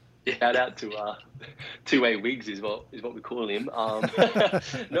 Shout out to two-way Wiggs is what we call him.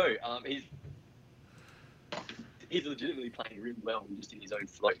 He's legitimately playing really well just in his own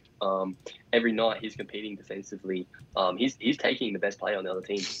flow. Every night he's competing defensively. He's taking the best player on the other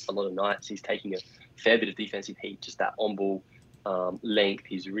team a lot of nights. He's taking a fair bit of defensive heat, just that on-ball length.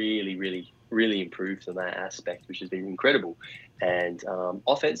 He's really, really, really improved on that aspect, which has been incredible. And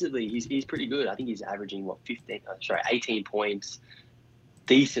offensively, he's pretty good. I think he's averaging 18 points,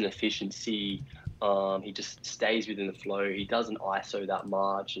 decent efficiency. He just stays within the flow. He doesn't ISO that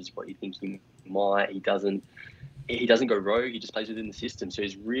much as what you think he might. He doesn't go rogue. He just plays within the system. So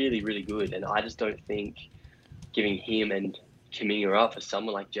he's really, really good. And I just don't think giving him and Kuminga up for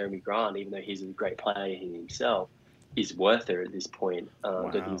someone like Jeremy Grant, even though he's a great player in himself, is worth it at this point. I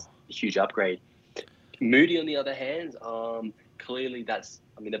think he's a huge upgrade. Moody, on the other hand, clearly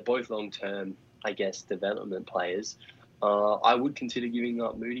they're both long-term, I guess, development players. I would consider giving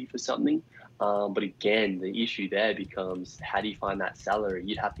up Moody for something. But again, the issue there becomes, how do you find that salary?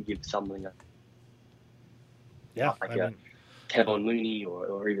 You'd have to give something Kevin Looney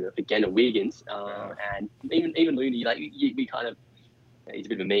or even again a Wiggins, and even Looney, we kind of, he's a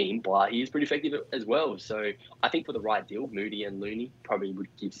bit of a meme, but he's pretty effective as well. So I think for the right deal, Moody and Looney probably would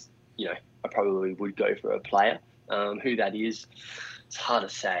I probably would go for a player. Who that is, it's hard to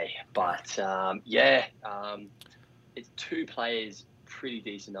say, but it's 2 players, pretty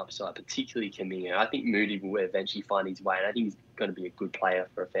decent upside, particularly Kuminga. I think Moody will eventually find his way, and I think he's going to be a good player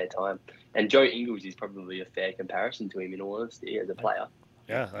for a fair time. And Joe Ingles is probably a fair comparison to him, in all honesty, as a player.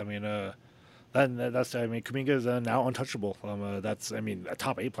 Yeah, I mean, Kuminga is now untouchable. That's a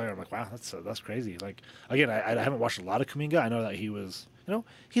top 8 player. I'm like, wow, that's crazy. Like, again, I haven't watched a lot of Kuminga. I know that he was,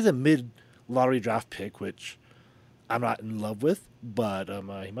 he's a mid lottery draft pick, which I'm not in love with, but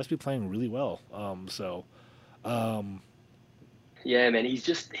he must be playing really well. Yeah, man, he's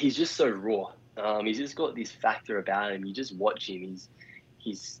just so raw. He's just got this factor about him. You just watch him.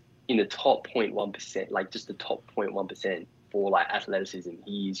 He's in the top 0.1%, like just the top 0.1% for like athleticism.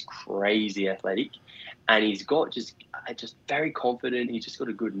 He's crazy athletic, and he's got just very confident. He's just got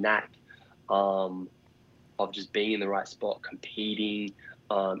a good knack of just being in the right spot, competing.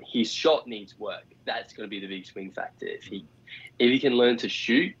 His shot needs work. That's going to be the big swing factor. If he can learn to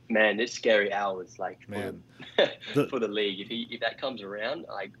shoot, man, there's scary hours like for the league. If that comes around,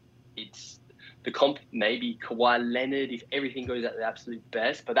 like it's the comp, maybe Kawhi Leonard if everything goes at the absolute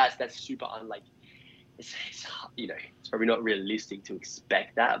best, but that's super unlike. It's it's probably not realistic to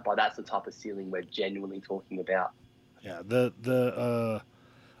expect that, but that's the type of ceiling we're genuinely talking about. Yeah, the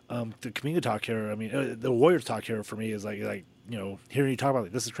community talk here. I mean, the Warriors talk here for me is like hearing you talk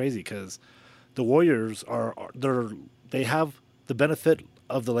about this is crazy because the Warriors they have the benefit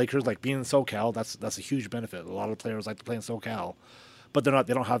of the Lakers like being in SoCal. That's a huge benefit. A lot of players like to play in SoCal, but they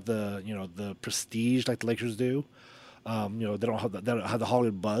don't have the the prestige like the Lakers do. They don't have the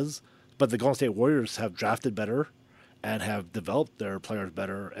Hollywood buzz. But the Golden State Warriors have drafted better and have developed their players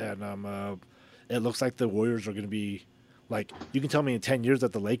better, and it looks like the Warriors are going to be like you can tell me in 10 years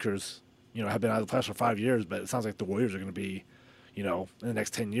that the Lakers have been out of the playoffs for 5 years, but it sounds like the Warriors are going to be in the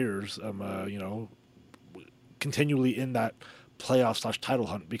next 10 years continually in that playoff / title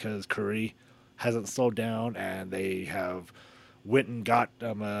hunt because Curry hasn't slowed down and they have went and got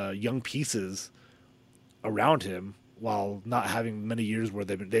young pieces around him while not having many years where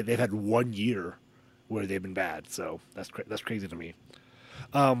they've had 1 year where they've been bad. So that's crazy to me.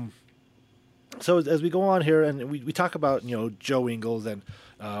 So as we go on here and we talk about Joe Ingles and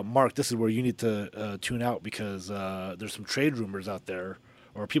Mark, this is where you need to tune out because there's some trade rumors out there,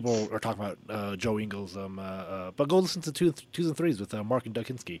 or people are talking about Joe Ingles. But go listen to twos and threes with Mark and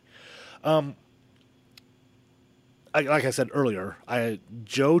Dukinski. Like I said earlier,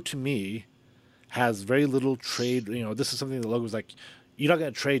 Joe to me has very little trade. This is something the logo was like, you're not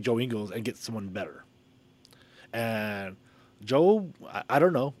going to trade Joe Ingles and get someone better. And Joe, I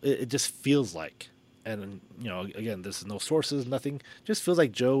don't know. It just feels like, and again, this is no sources, nothing. Just feels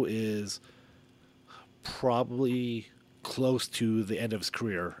like Joe is probably close to the end of his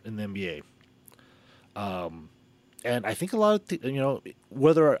career in the NBA. And I think a lot of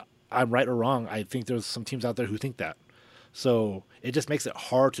whether I'm right or wrong, I think there's some teams out there who think that. So it just makes it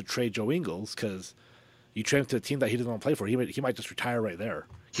hard to trade Joe Ingles because you trade him to a team that he doesn't want to play for. He might just retire right there.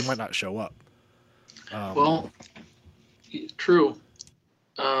 He might not show up. Well, true.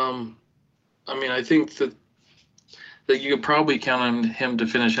 I mean, I think that you could probably count on him to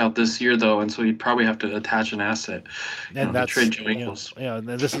finish out this year, though, and so you'd probably have to attach an asset and that's trade Joe Ingles. And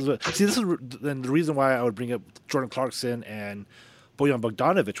this is then the reason why I would bring up Jordan Clarkson and Bojan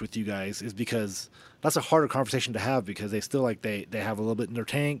Bogdanovic with you guys is because that's a harder conversation to have because they still they have a little bit in their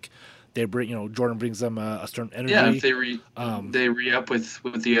tank. They bring Jordan brings them a certain energy. Yeah, if they re-up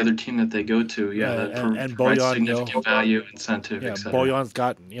with the other team that they go to, that provides Bojan, significant value, incentive, yeah, etc. Bojan's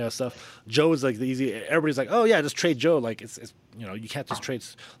got stuff. Joe is like the easy. Everybody's like, oh yeah, just trade Joe. Like it's you can't just trade.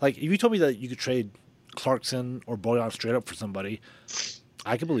 Like if you told me that you could trade Clarkson or Bojan straight up for somebody,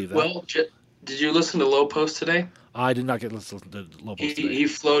 I could believe that. Well, did you listen to Low Post today? I did not get listen to Low Post today. He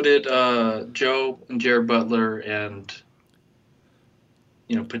floated Joe and Jared Butler and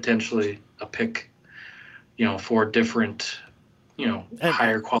potentially a pick, for different,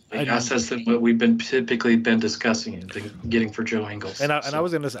 higher quality assets than what we've typically been discussing and getting for Joe Ingles. And I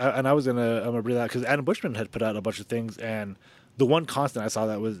was gonna bring that because Adam Bushman had put out a bunch of things, and the one constant I saw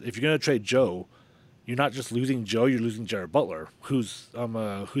that was if you're gonna trade Joe, you're not just losing Joe, you're losing Jared Butler, whose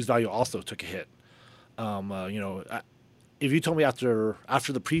value also took a hit. If you told me after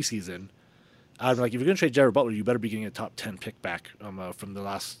the preseason, I'd be like, if you're going to trade Jared Butler, you better be getting a top 10 pick back from the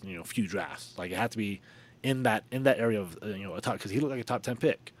last few drafts. Like it had to be in that area of a top because he looked like a top 10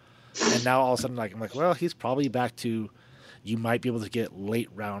 pick. And now all of a sudden, I'm like, well, he's probably back to you might be able to get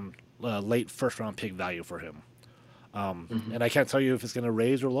late first round pick value for him. And I can't tell you if it's going to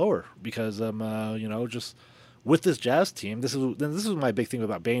raise or lower because just with this Jazz team, this is my big thing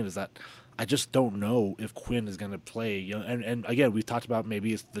about Bane is that I just don't know if Quinn is going to play. And again, we've talked about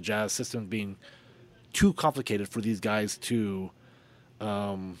maybe it's the Jazz system being too complicated for these guys to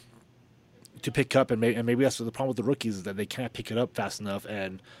pick up, and maybe that's the problem with the rookies is that they can't pick it up fast enough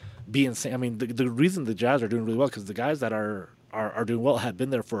and be insane. I mean, the reason the Jazz are doing really well because the guys that are doing well have been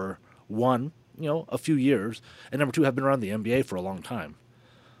there for one, a few years, and number two have been around the NBA for a long time.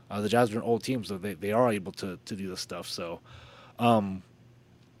 The Jazz are an old team, so they are able to do this stuff. So.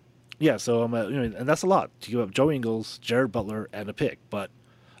 Yeah, so and that's a lot to give up Joe Ingles, Jared Butler, and a pick. But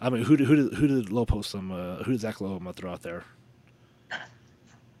I mean, who did Low post who did Zach Lowe throw out there?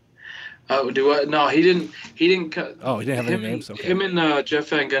 Do I? No, he didn't. He didn't. Oh, he didn't have any names. Okay. Him and Jeff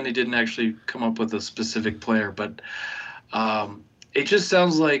Van Gundy didn't actually come up with a specific player, but it just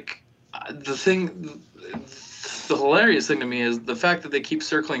sounds like the thing. The hilarious thing to me is the fact that they keep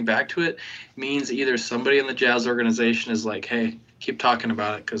circling back to it means either somebody in the Jazz organization is like, "Hey, keep talking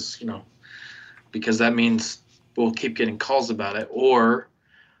about it," because that means we'll keep getting calls about it, or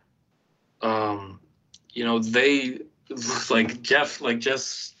they like Jeff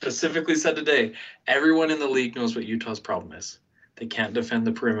specifically said today, everyone in the league knows what Utah's problem is. They can't defend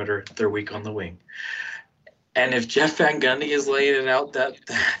the perimeter. They're weak on the wing. And if Jeff Van Gundy is laying it out that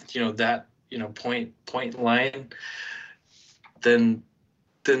point line, then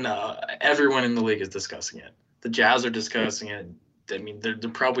everyone in the league is discussing it. The Jazz are discussing it. I mean, they're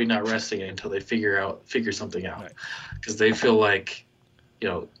probably not resting it until they figure something out, because they feel like,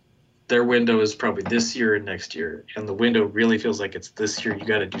 their window is probably this year and next year, and the window really feels like it's this year. You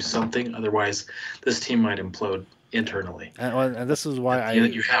got to do something, otherwise this team might implode internally. And this is why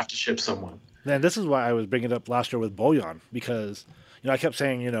you have to ship someone. And this is why I was bringing it up last year with Bojan, because I kept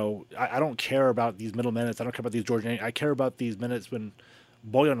saying, I don't care about these middle minutes. I don't care about these Georgian. I care about these minutes when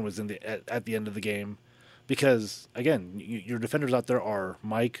Bojan was at the end of the game, because again, your defenders out there are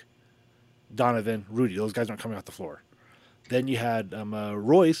Mike, Donovan, Rudy. Those guys aren't coming off the floor. Then you had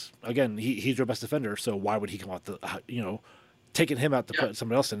Royce. Again, he's your best defender, so why would he come out taking him out to put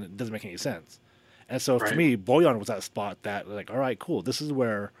somebody else in? It doesn't make any sense. And so for me, Bojan was that spot that like, all right, cool. This is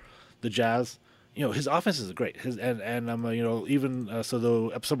where the Jazz, his offense is great. Even so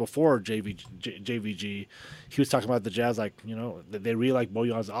the episode before JVG, he was talking about the Jazz, like, they really like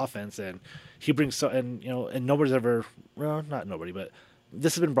Bojan's offense, and he brings and nobody's ever, well, not nobody, but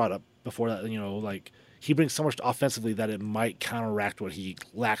this has been brought up before that, like, he brings so much offensively that it might counteract what he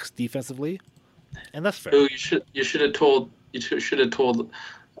lacks defensively, and that's fair. So you should have told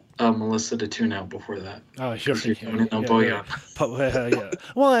Melissa to tune out before that. Oh, sure. Bojan. Yeah.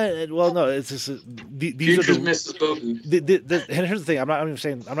 Well, no. It's just these are Mrs. Bogey. And here's the thing: I'm not even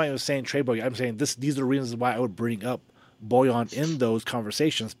saying trade Bojan. I'm saying these are the reasons why I would bring up Bojan in those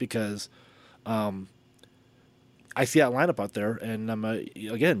conversations, because I see that lineup out there, and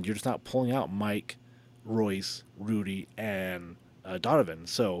again, you're just not pulling out Mike, Royce, Rudy, and Donovan.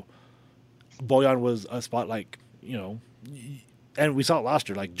 So Bojan was a spot, like, and we saw it last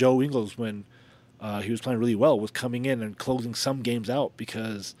year. Like Joe Ingles, when he was playing really well, was coming in and closing some games out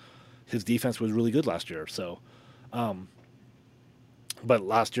because his defense was really good last year. So, but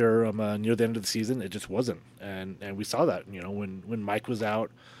last year, near the end of the season, it just wasn't, and we saw that. When Mike was out,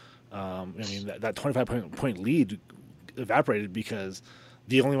 that 25-point lead evaporated because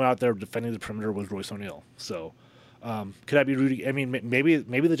the only one out there defending the perimeter was Royce O'Neal. So, could that be Rudy? I mean, maybe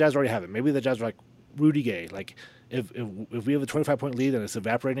the Jazz already have it. Maybe the Jazz are like Rudy Gay. Like, if we have a 25-point lead and it's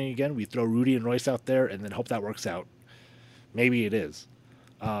evaporating again, we throw Rudy and Royce out there and then hope that works out. Maybe it is.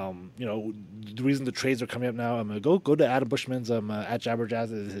 The reason the trades are coming up now, I'm going to go to Adam Bushman's at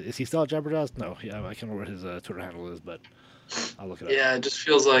Jabberjazz. Is he still at Jabberjazz? No, I can't remember what his Twitter handle is, but I'll look it up. Yeah, it just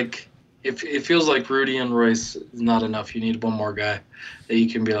feels like it feels like Rudy and Royce is not enough. You need one more guy that you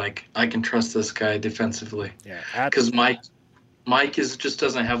can be like, I can trust this guy defensively. Yeah, because Mike just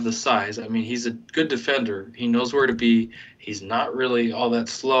doesn't have the size. I mean, he's a good defender. He knows where to be. He's not really all that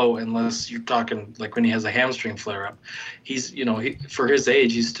slow, unless you're talking like when he has a hamstring flare up. He's, for his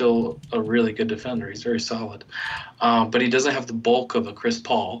age, he's still a really good defender. He's very solid, but he doesn't have the bulk of a Chris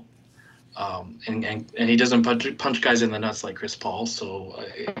Paul, and he doesn't punch guys in the nuts like Chris Paul. So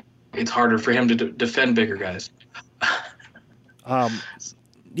it's harder for him to defend bigger guys.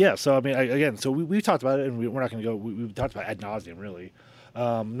 Yeah, so I mean, again, so we talked about it, and we're not going to go. We've talked about ad nauseum, really.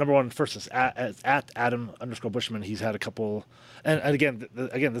 Number one, first is at Adam_Bushman. He's had a couple, and again,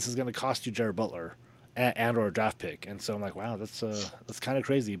 this is going to cost you Jared Butler and or a draft pick, and so I'm like, wow, that's kind of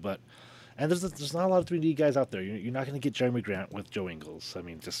crazy. But there's not a lot of 3D guys out there. You're not going to get Jeremy Grant with Joe Ingles. I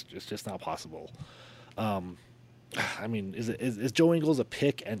mean, it's just not possible. I mean, is Joe Ingles a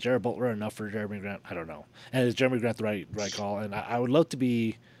pick and Jared Butler enough for Jeremy Grant? I don't know. And is Jeremy Grant the right call? And I would love to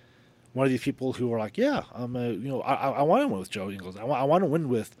be one of these people who are like, yeah, I want to win with Joe Ingles. I want to win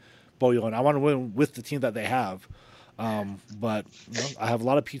with Bojan. I want to win with the team that they have. But I have a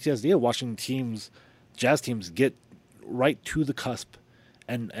lot of PTSD of watching Jazz teams get right to the cusp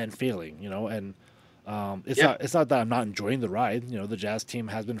and failing. And it's not that I'm not enjoying the ride. The Jazz team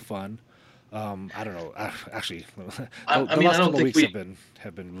has been fun. I don't know. Actually, the last couple of weeks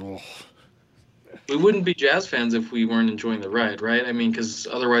have been. We wouldn't be Jazz fans if we weren't enjoying the ride, right? I mean, because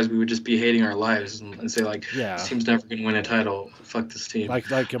otherwise we would just be hating our lives and say like, this team's never going to win a title. Fuck this team. Like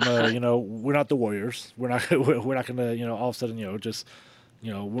we're not the Warriors. We're not going to all of a sudden just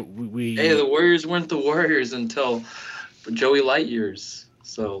You know, Hey, the Warriors weren't the Warriors until Joey Light years.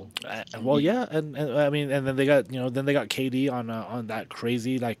 So, well, yeah, and I mean, and then they got then they got KD on that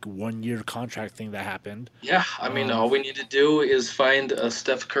crazy like 1 year contract thing that happened. yeah, I mean, all we need to do is find a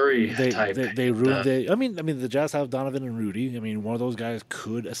Steph Curry type. They ruined it. I mean, the Jazz have Donovan and Rudy. I mean, one of those guys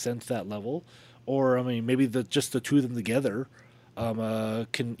could ascend to that level, or I mean, maybe just the two of them together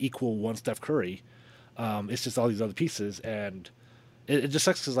can equal one Steph Curry. It's just all these other pieces, and it just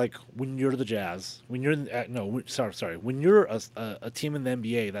sucks because like when you're the Jazz, when you're in, sorry, when you're a team in the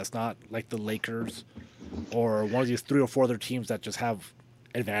NBA that's not like the Lakers or one of these three or four other teams that just have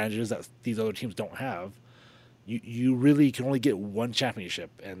advantages that these other teams don't have, you really can only get one championship,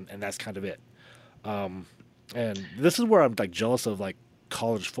 and that's kind of it. And this is where I'm like jealous of like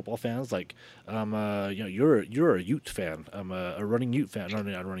college football fans. Like, you're a Ute fan. I'm a running Ute fan. No,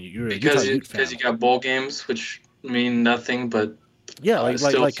 not running Ute. You're a Utah Ute fan. Because you got bowl games, which mean nothing, but yeah, like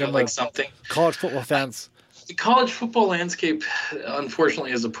something. College football fans. The college football landscape,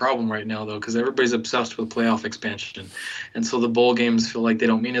 unfortunately, is a problem right now, though, because everybody's obsessed with playoff expansion, and so the bowl games feel like they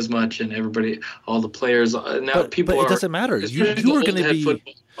don't mean as much, and all the players now people. But it doesn't matter. You are going to be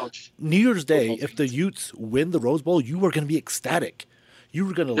New Year's Day if the Utes win the Rose Bowl. You are going to be ecstatic. You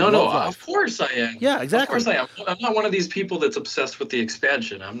were going to love life. Of course I am. Yeah, exactly. Of course I am. I'm not one of these people that's obsessed with the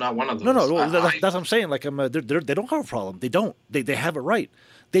expansion. I'm not one of those. No. That's what I'm saying. Like, they don't have a problem. They don't. They have it right.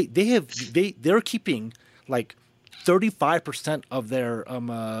 They're keeping like 35% of their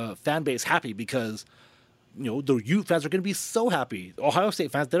fan base happy because the Ute fans are going to be so happy. Ohio State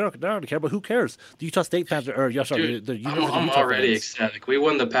fans, they don't care, but who cares? The Utah State fans I'm already ecstatic. We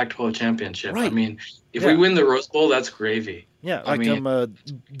won the Pac-12 championship. Right. I mean, if we win the Rose Bowl, that's gravy. Yeah, like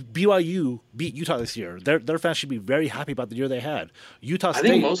BYU beat Utah this year. Their fans should be very happy about the year they had. Utah State. I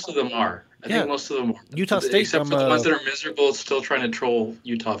think most of them are. Utah State, except for the ones that are miserable, still trying to troll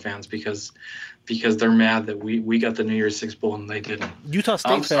Utah fans because they're mad that we got the New Year's Six Bowl and they didn't. Utah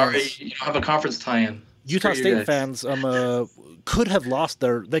State I'm fans. Sorry, you don't have a conference tie-in. Utah State fans could have lost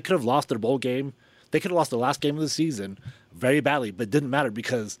their bowl game. They could have lost the last game of the season very badly, but it didn't matter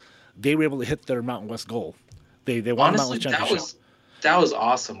because they were able to hit their Mountain West goal. They won the Mountain West championship. That was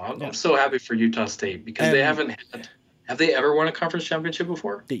awesome. I'm so happy for Utah State because they haven't had. Have they ever won a conference championship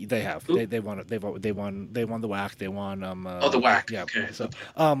before? They have. They won it. They won the WAC. They won the WAC. Yeah. Okay. So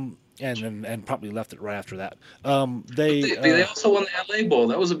and probably left it right after that. They also won the LA Bowl.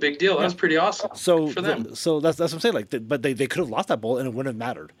 That was a big deal. That was pretty awesome. So for them. So that's what I'm saying. Like, but they could have lost that bowl and it wouldn't have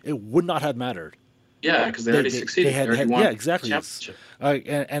mattered. It would not have mattered. Yeah, because they already succeeded. They already won exactly. Championship.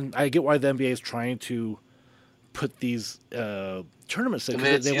 And I get why the NBA is trying to put these tournaments in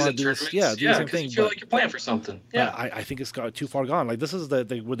because they want to do this. Yeah, do the same thing. You feel like you're playing for something. Yeah, I think it's got too far gone. Like this is where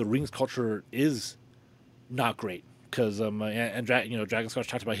the rings culture is not great because Dragon Scotch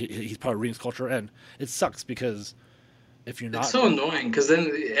talked about he's part of rings culture and it sucks because if you're not, it's so annoying because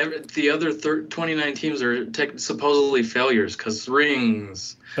then the other 29 teams are supposedly failures because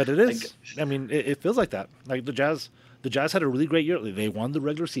rings. But it is. I mean, it feels like that. Like the Jazz had a really great year. They won the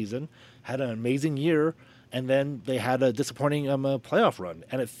regular season, had an amazing year. And then they had a disappointing playoff run,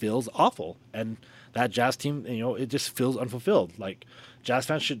 and it feels awful. And that Jazz team, it just feels unfulfilled. Like Jazz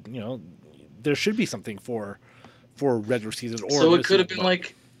fans should, there should be something for regular season. Or so it could have been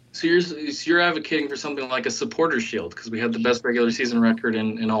like, so you're advocating for something like a supporter shield because we had the best regular season record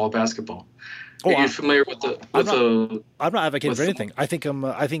in all of basketball. Are you familiar with the? I'm not advocating for anything. I think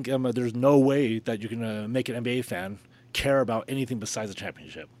there's no way that you can make an NBA fan care about anything besides the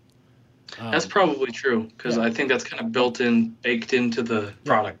championship. That's probably true because I think that's kind of baked into the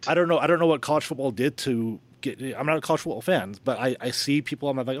product. I don't know what college football did to get. I'm not a college football fan, but I see people.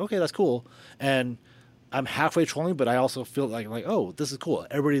 I'm like, okay, that's cool, and I'm halfway trolling, but I also feel like oh, this is cool.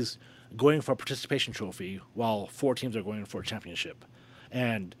 Everybody's going for a participation trophy while 4 teams are going for a championship,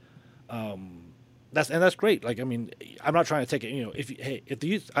 and that's great. Like, I mean, I'm not trying to take it. If the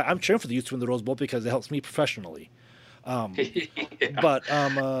Utes, I'm cheering for the Utes to win the Rose Bowl because it helps me professionally. But he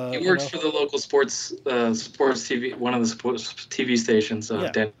works for the local sports TV, one of the sports TV stations.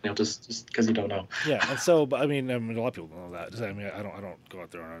 Daniel, just because you don't know. Yeah, and so, but I mean, a lot of people know that. I mean, I don't go out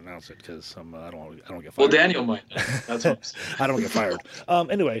there and announce it because I don't get fired. Well, Daniel might know. That's what I'm saying. I don't get fired.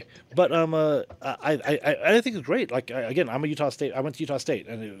 Anyway, but I think it's great. Like again, I'm a Utah State. I went to Utah State,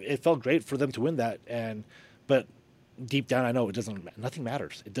 and it felt great for them to win that. But deep down, I know it doesn't. Nothing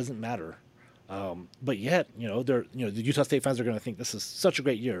matters. It doesn't matter. But yet, the Utah State fans are going to think this is such a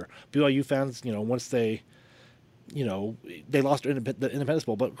great year. BYU fans, once they lost the Independence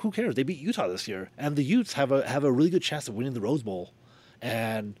Bowl, but who cares? They beat Utah this year, and the Utes have a really good chance of winning the Rose Bowl.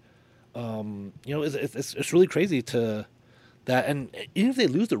 And it's really crazy that that, and even if they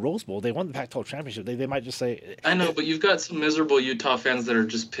lose the Rose Bowl, they won the Pac-12 championship. They might just say, I know, but you've got some miserable Utah fans that are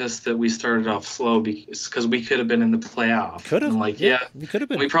just pissed that we started off slow because we could have been in the playoff. could have, I'm like, yeah, we could have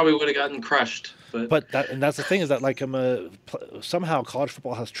been. we probably would have gotten crushed. But That's the thing is that like somehow college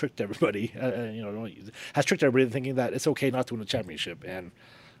football has tricked everybody. Has tricked everybody into thinking that it's okay not to win a championship, and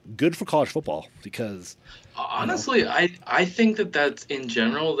good for college football because honestly, I think that's in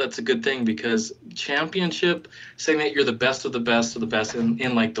general that's a good thing because championship, saying that you're the best of the best of the best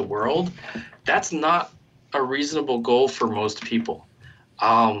in like the world, that's not a reasonable goal for most people.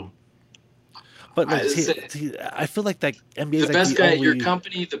 But like, see, I feel like that NBA is the like best the guy only... at your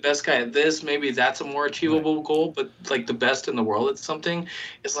company, the best guy at this, maybe that's a more achievable goal. But like the best in the world at something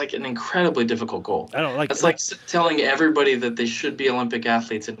is like an incredibly difficult goal. I don't like that's like telling everybody that they should be Olympic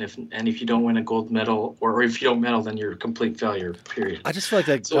athletes, and if you don't win a gold medal or if you don't medal, then you're a complete failure. Period. I just feel like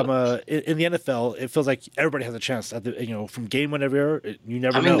in the NFL, it feels like everybody has a chance at the from game whenever you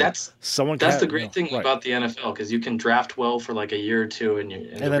never know. That's the great thing about the NFL because you can draft well for like a year or two and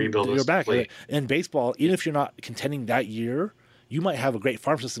then rebuild. You're back. In baseball, even if you're not contending that year, you might have a great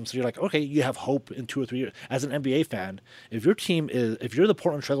farm system. So you're like, okay, you have hope in 2 or 3 years. As an NBA fan, if you're the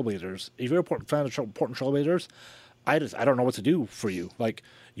Portland Trailblazers, if you're a fan of Portland Trailblazers, I don't know what to do for you. Like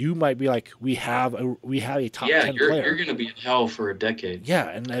you might be like, we have a top 10 player. You're going to be in hell for a decade.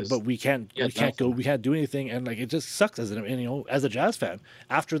 Yeah, but we can't do anything, and like it just sucks as a Jazz fan.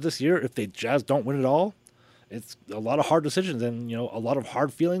 After this year, if the Jazz don't win it all, it's a lot of hard decisions and a lot of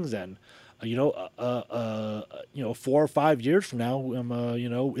hard feelings and. 4 or 5 years from now,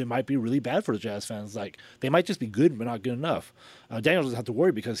 it might be really bad for the Jazz fans. Like they might just be good, but not good enough. Daniel doesn't have to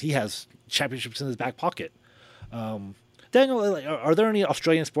worry because he has championships in his back pocket. Daniel, are there any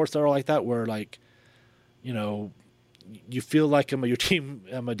Australian sports that are like that where you feel like your team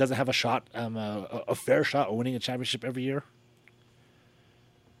doesn't have a shot, a fair shot of winning a championship every year?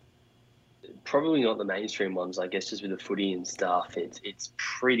 Probably not the mainstream ones. I guess just with the footy and stuff, it's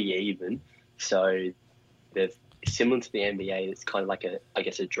pretty even. So they're similar to the NBA. It's kind of like a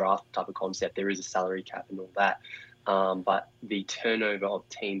draft type of concept. There is a salary cap and all that, but the turnover of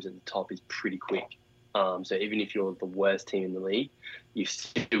teams at the top is pretty quick. So even if you're the worst team in the league, you've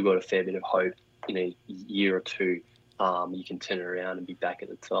still got a fair bit of hope. In a year or two, you can turn it around and be back at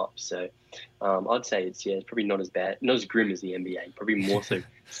the top. So I'd say it's probably not as bad, not as grim as the NBA. Probably more so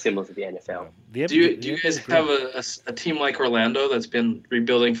similar to the NFL. Do you guys have a team like Orlando that's been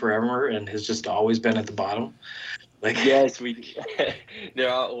rebuilding forever and has just always been at the bottom? Yes, we do. There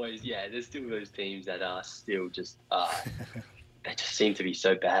are always there's still those teams that are still just they just seem to be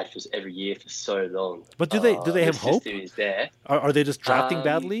so bad for every year for so long. But do they have hope? Is there? Are they just drafting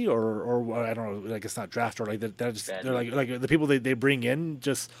badly, or I don't know? Like it's not draft, or like they're like the people they bring in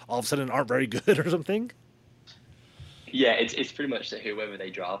just all of a sudden aren't very good or something. Yeah, it's pretty much that whoever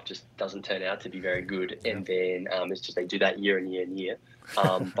they draft just doesn't turn out to be very good, and then it's just they do that year and year and year.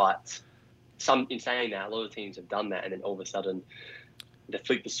 But in saying that, a lot of teams have done that, and then all of a sudden they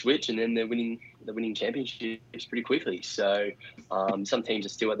flick the switch, and then they're winning championships pretty quickly. So some teams are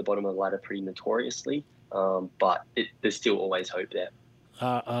still at the bottom of the ladder pretty notoriously, but there's still always hope there.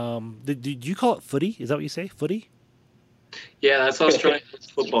 Did you call it footy? Is that what you say? Footy? Yeah, that's Australian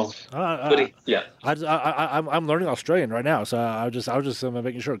football. Footy. Yeah. I'm learning Australian right now, so I was just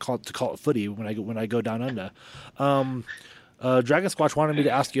making sure to call it footy when I go down under. Dragon Squatch wanted me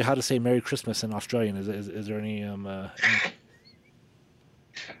to ask you how to say Merry Christmas in Australian. Is there any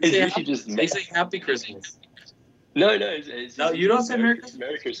They say Happy Christmas. No, you don't say Merry Christmas.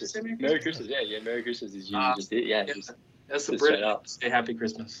 Merry Christmas. Merry Christmas. Yeah. Merry Christmas is usually just it. Yeah. That's the British. Say Happy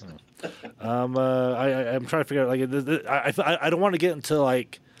Christmas. I'm trying to figure out I don't want to get into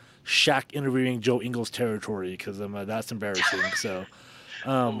like Shaq interviewing Joe Ingles territory because that's embarrassing. So.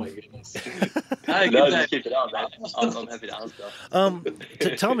 Oh my goodness! Just keep it on, man. I'm happy to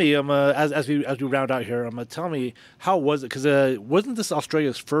answer. Tell me, as we round out here, tell me how was it? Because wasn't this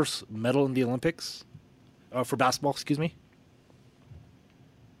Australia's first medal in the Olympics for basketball? Excuse me.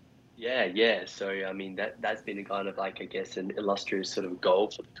 Yeah. So I mean that's been a kind of like I guess an illustrious sort of goal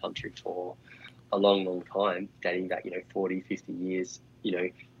for the country for a long time, dating back 40, 50 years.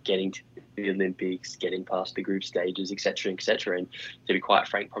 Getting to the Olympics, getting past the group stages, etc. And to be quite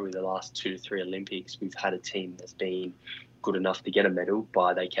frank, probably the last 2 to 3 Olympics, we've had a team that's been good enough to get a medal,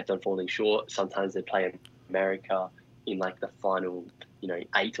 but they kept on falling short. Sometimes they play America in like the final,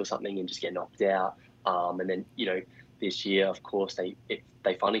 8 or something and just get knocked out. And then, this year, of course, they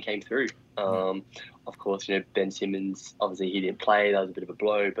finally came through. Of course, Ben Simmons, obviously he didn't play. That was a bit of a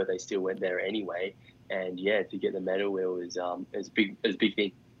blow, but they still went there anyway. And to get the medal, it was a big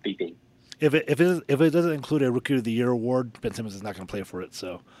thing. Big thing. if it doesn't include a Rookie of the Year award, Ben Simmons is not going to play for it.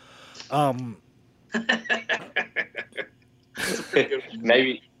 So, um,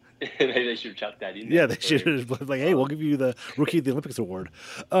 maybe maybe they should have chucked that in there. yeah, they should have like, hey, we'll give you the Rookie of the Olympics award.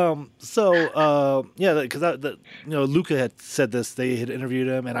 Yeah, because Luca had said this. They had interviewed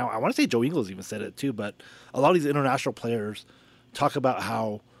him, and I want to say Joe Ingles even said it too. But a lot of these international players talk about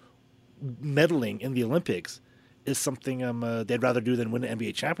how medaling in the Olympics is something they'd rather do than win an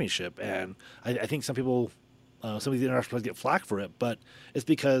NBA championship. And I think some people, some of these international players get flack for it, but it's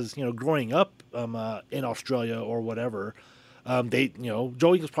because growing up in Australia or whatever. Joe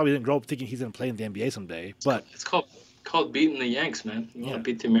Ingles probably didn't grow up thinking he's going to play in the NBA someday, but it's called beating the Yanks, man. You want to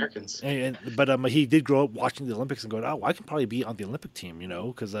beat the Americans. But he did grow up watching the Olympics and going, oh, I can probably be on the Olympic team,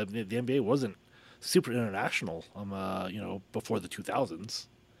 because the NBA wasn't super international, before the 2000s.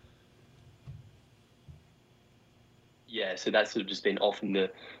 Yeah, so that's sort of just been often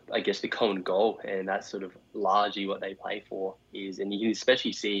the common goal, and that's sort of largely what they play for is, and you can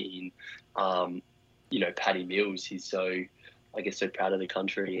especially see in, Paddy Mills. He's so proud of the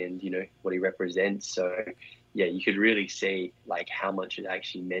country and what he represents. So yeah, you could really see like how much it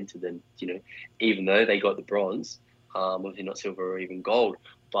actually meant to them. Even though they got the bronze, obviously not silver or even gold,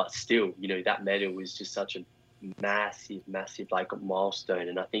 but still, that medal was just such a massive like milestone,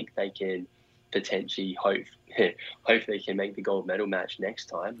 and I think they can potentially hope they can make the gold medal match next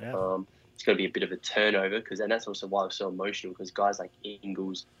time. Yeah. It's going to be a bit of a turnover and that's also why it was so emotional, because guys like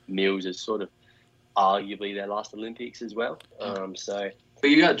Ingles, Mills is sort of arguably their last Olympics as well. But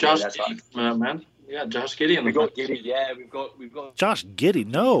you got Josh Giddey, man. You got Josh Giddey on the got Giddey, yeah. We've got Josh Giddey.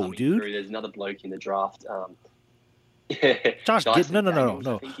 No, dude. There's another bloke in the draft. Josh Giddey.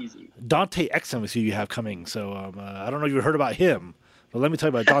 No. I think he's... Dante Exum is who you have coming. So I don't know if you heard about him, but let me tell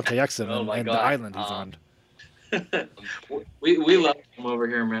you about Dante Exum and the island he's on. we love him over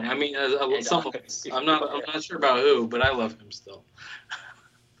here, man. I mean, some of us. I'm not sure about who, but I love him still.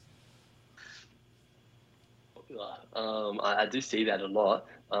 I do see that a lot.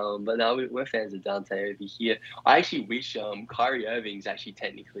 But no, we're fans of Dante over here. I actually wish Kyrie Irving's actually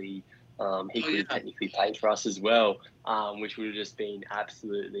technically could have technically played for us as well, which would have just been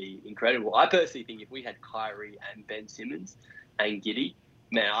absolutely incredible. I personally think if we had Kyrie and Ben Simmons and Giddey,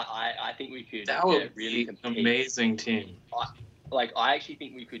 man, I think we could really compete. An amazing team. I actually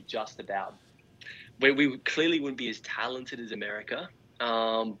think we could just about. We clearly wouldn't be as talented as America.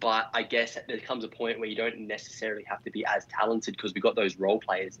 But I guess there comes a point where you don't necessarily have to be as talented because we got those role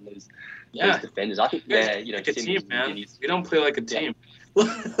players and those defenders. I think like a team, man. We don't play like a team.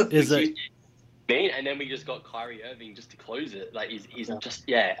 Is it? And then we just got Kyrie Irving just to close it. Like he's just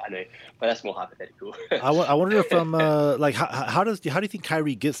I know, but that's more hypothetical. I wonder if how do you think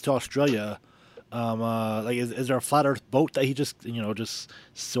Kyrie gets to Australia? Is there a flat Earth boat that he just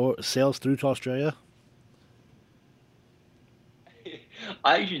sails through to Australia?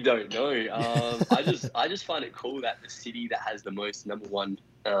 I actually don't know. I just find it cool that the city that has the most number one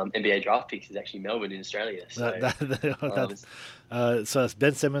NBA draft picks is actually Melbourne in Australia. So, so it's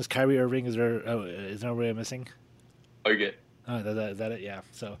Ben Simmons, Kyrie Irving. Is there anybody missing? Okay. Oh, is that it? Yeah.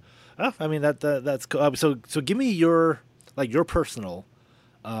 So, I mean that's cool. So give me your personal,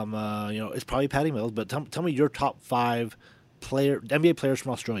 it's probably Patty Mills, but tell me your top 5 NBA players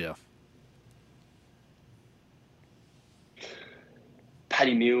from Australia.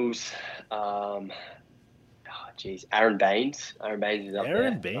 Paddy Mills, Aaron Baines. Aaron Baines is up there.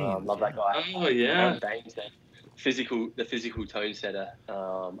 Aaron Baines, love that guy. Oh yeah, Aaron Baines, the physical tone setter.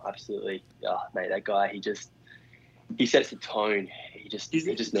 Absolutely, mate. That guy, he sets the tone. He just knows. Do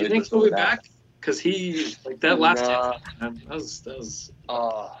you think he'll be back? Because he that last time, that was.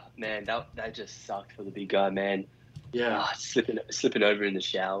 Oh man, that just sucked for the big guy, man. Yeah, slipping over in the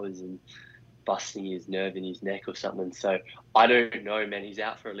showers and busting his nerve in his neck or something. So I don't know, man. He's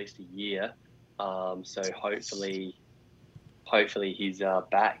out for at least a year. So hopefully he's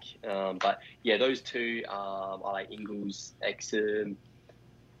back. But yeah, those two, I like Ingles, Exum,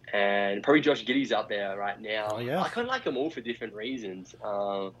 and probably Josh Giddey's up there right now. Oh, yeah. I kind of like them all for different reasons.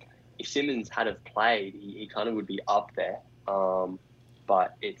 If Simmons had have played, he kind of would be up there.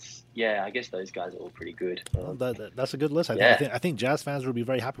 But I guess those guys are all pretty good. That's a good list. I think Jazz fans will be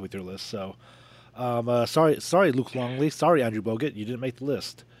very happy with your list. So, sorry, Luke Longley. Sorry, Andrew Bogut. You didn't make the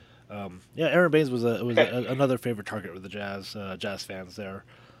list. Aaron Baines was another favorite target with the Jazz fans there.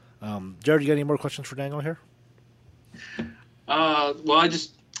 Jared, you got any more questions for Daniel here?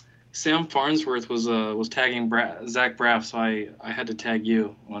 Sam Farnsworth was tagging Zach Braff, so I had to tag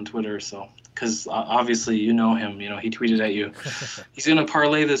you on Twitter. So because obviously you know him. You know, he tweeted at you. He's gonna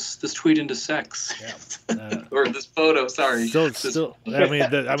parlay this tweet into sex. Yeah. Or this photo. Sorry. Still. I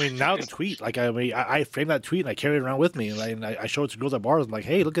mean, now the tweet. Like, I framed that tweet and I carry it around with me, and I show it to girls at bars. I'm like,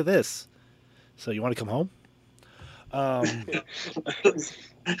 hey, look at this. So you want to come home?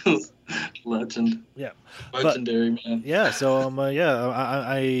 Legend. Yeah. Legendary, man. Yeah. So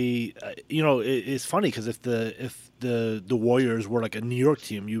you know, it's funny because if the Warriors were like a New York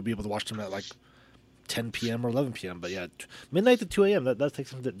team, you'd be able to watch them at like 10 p.m. or 11 p.m. But yeah, midnight to 2 a.m. That takes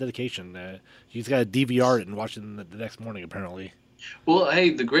some dedication. You just got to DVR it and watch it the next morning, apparently. Well,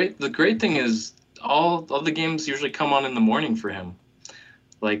 hey, the great thing is all the games usually come on in the morning for him,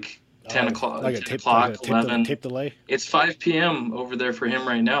 like 10 o'clock, like 10 o'clock, 11. Tape delay. It's 5 p.m. over there for him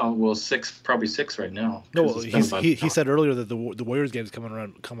right now. Well, probably 6 right now. No, he said earlier that the Warriors games come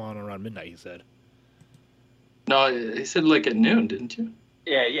on around midnight. He said. No, he said like at noon, didn't you?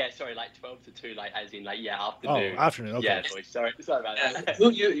 Yeah. Sorry, like 12 to 2, like as in like afternoon. Oh, afternoon. Okay. Yeah, boys. Sorry about that.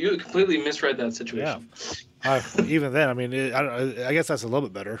 You completely misread that situation. Yeah. Even then, I mean, I guess that's a little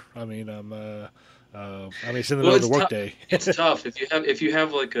bit better. I mean, I mean, it's in the middle of the workday. It's tough if you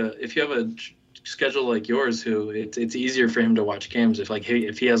have a schedule like yours. It's easier for him to watch games. If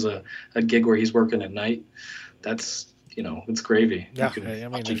he has a gig where he's working at night, that's it's gravy. Yeah, you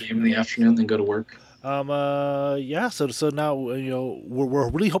can watch a game in the afternoon, then go to work. Yeah. So now we're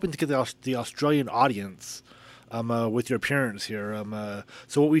really hoping to get the Australian audience. With your appearance here.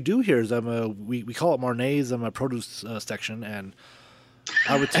 So what we do here is we call it Marnay's produce section, and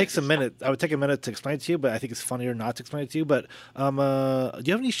I would take a minute to explain it to you, but I think it's funnier not to explain it to you. But do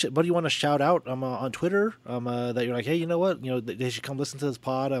you have what do you want to shout out on Twitter that you're like, hey, you know what, they should come listen to this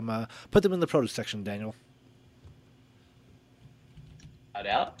pod. Put them in the produce section, Daniel. Shout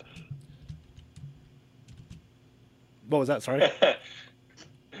out. What was that? Sorry.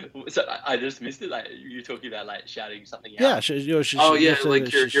 So I just missed it. Like you're talking about like shouting something out. Yeah.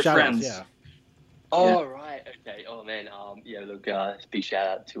 Like your friends. Yeah. Oh right. Okay. Oh man. Yeah. Look. Big shout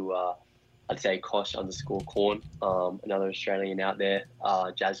out to I'd say Kosh_Corn. Another Australian out there.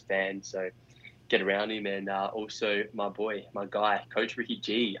 Jazz fan. So get around him, and also my boy, my guy, Coach Ricky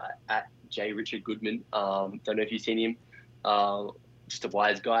G at J Richard Goodman. Don't know if you've seen him. Just a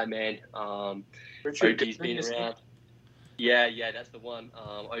wise guy, man. Richard OG's been around. Yeah, that's the one.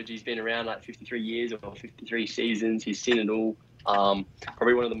 OG's been around like 53 years or 53 seasons. He's seen it all.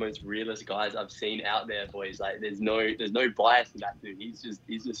 Probably one of the most realist guys I've seen out there, boys. Like, there's no bias in that dude. He's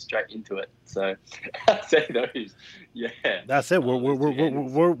just straight into it. So, I'd say those. Yeah, that's it.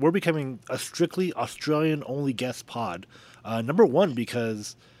 We're becoming a strictly Australian only guest pod. Number one,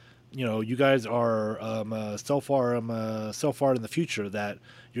 because you guys are so far in the future that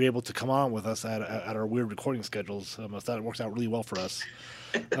you're able to come on with us at our weird recording schedules. So that works out really well for us.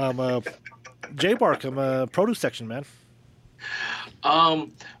 J-Bark, produce section, man.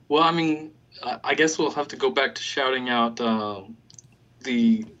 Well, I mean, I guess we'll have to go back to shouting out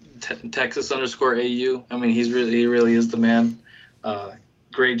the Texas_AU. I mean, he really is the man.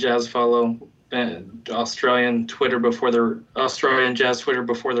 Great jazz follow. Australian jazz Twitter before there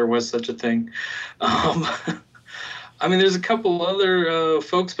was such a thing. I mean, there's a couple other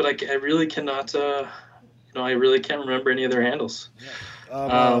folks, but I really cannot. I really can't remember any of their handles.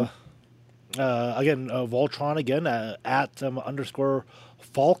 Yeah. Again, Voltron again at _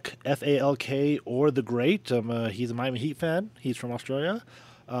 Falk FALK or the Great. He's a Miami Heat fan. He's from Australia.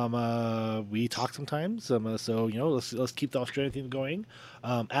 We talk sometimes. So let's keep the Australian theme going.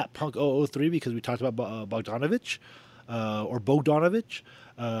 At Punk003 because we talked about Bogdanovich or Bogdanovich.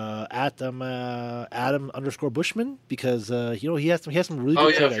 At Adam _Bushman because he has some really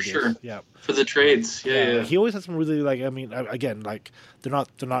good trade ideas. Sure. Yeah, for the trades. Yeah. He always has some really again, like they're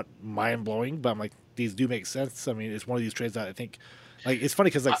not mind blowing, but I'm like, these do make sense. I mean, it's one of these trades that I think, like, it's funny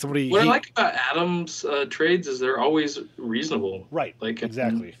because like somebody. What I like about Adam's trades is they're always reasonable. Right. Like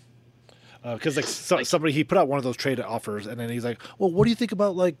exactly. Because somebody he put out one of those trade offers and then he's like, well, what do you think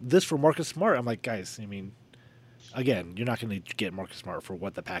about like this for Marcus Smart? I'm like, guys, I mean. Again, you're not going to get Marcus Smart for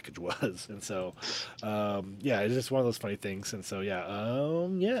what the package was, and so, it's just one of those funny things, and so,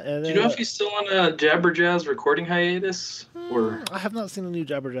 And then, do you know if he's still on a Jabber Jazz recording hiatus? Or I have not seen the new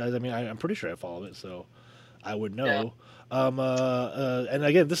Jabber Jazz. I mean, I'm pretty sure I follow it, so I would know. Yeah. And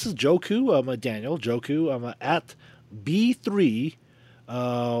again, this is Joku, Daniel Joku, at B3.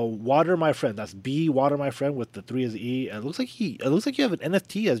 Water my friend. That's B Water my friend with the 3 as E. It looks like you have an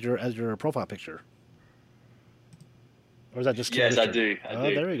NFT as your profile picture. Or is that just yes, I do.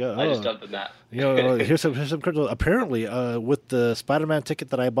 There we go. I just jumped on that. Here's some crypto. Apparently, with the Spider-Man ticket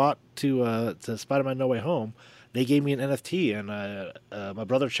that I bought to Spider-Man No Way Home, they gave me an NFT, and my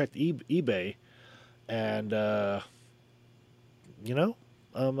brother checked eBay, and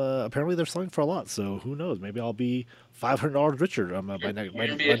apparently they're selling for a lot. So who knows? Maybe I'll be $500 richer You're gonna be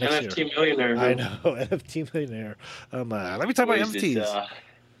an next year. NFT millionaire. I Bro. know, NFT millionaire. Let me talk about What is this?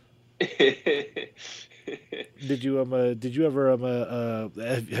 NFTs. Did you ever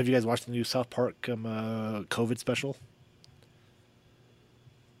have you guys watched the new South Park COVID special?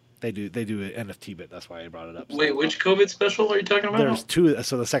 They do an NFT bit. That's why I brought it up. So. Wait, which COVID special are you talking about? There's two.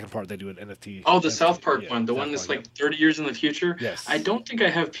 So the second part they do an NFT. Oh, the NFT, South Park yeah, one, the South one that's Park, like 30 years in the future. Yes. I don't think I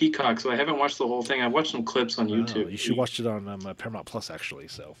have Peacock, so I haven't watched the whole thing. I've watched some clips on YouTube. You should watch it on Paramount Plus actually.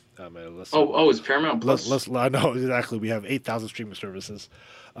 So it's Paramount Plus. I know exactly. We have 8,000 streaming services.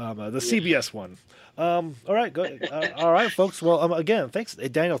 The CBS one. All right, go. All right, folks. Well, again, thanks,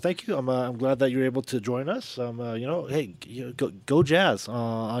 Daniel. Thank you. I'm glad that you're able to join us. Hey, go Jazz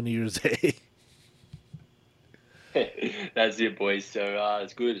on New Year's Day. That's it, boys. So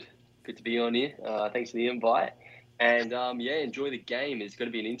it's good to be on here. Thanks for the invite, and enjoy the game. It's going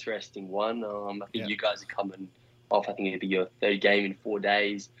to be an interesting one. I think you guys are coming off. I think it'll be your third game in 4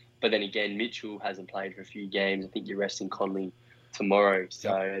 days. But then again, Mitchell hasn't played for a few games. I think you're resting Conley tomorrow.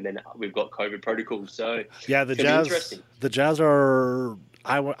 So and then we've got COVID protocols. So yeah, the Jazz are.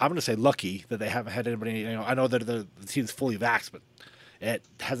 I'm going to say lucky that they haven't had anybody. I know that the team's fully vaxxed, but it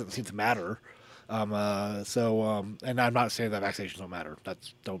hasn't seemed to matter. And I'm not saying that vaccinations don't matter.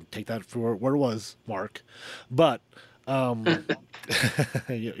 Don't take that for what it was, Mark. But Mark's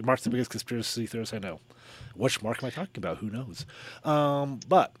the biggest conspiracy theorist I know. Which Mark am I talking about? Who knows? Jazz.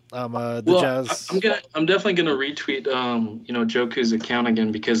 I'm definitely gonna retweet Joku's account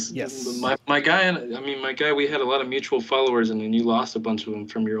again because my guy, we had a lot of mutual followers, and then you lost a bunch of them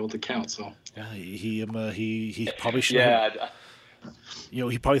from your old account. So yeah, he probably should. Yeah.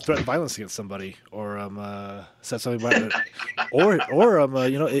 He probably threatened violence against somebody, or said something about it, or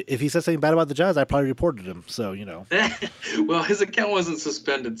if he said something bad about the Jazz, I probably reported him. So Well, his account wasn't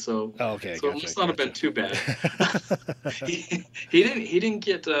suspended, so okay, so it must not have been too bad. he didn't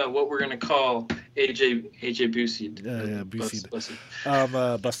get what we're gonna call AJ Buseed. Yeah, Buseed.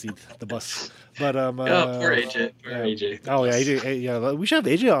 Busted the bus. But poor AJ. Oh yeah, AJ. Yeah, we should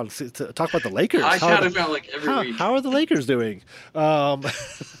have AJ on to talk about the Lakers. I shout him out like every week. How are the Lakers doing? But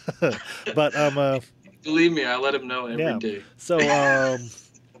believe me, I let him know every day. So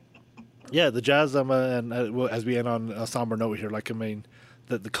the Jazz. And as we end on a somber note here,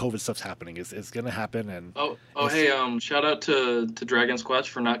 the COVID stuff's happening. It's gonna happen. And hey, shout out to Dragon Squatch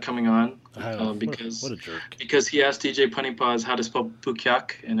for not coming on because what a jerk. Because he asked DJ Punipaz how to spell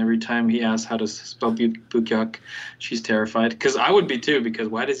Bukyak, and every time he asks how to spell Bukyak, she's terrified. Because I would be too. Because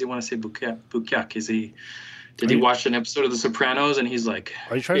why does he want to say Bukyak? Did he watch an episode of The Sopranos and he's like?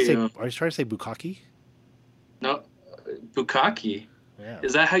 Are you trying to say Bukaki? No, Bukaki. Yeah.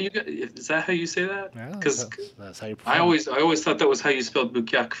 Is that how you say that? Because that's how you. I always thought that was how you spelled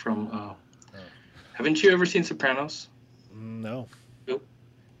Bukyak from. Haven't you ever seen Sopranos? No. Nope.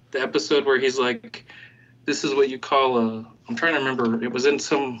 The episode where he's like, "This is what you call a." I'm trying to remember. It was in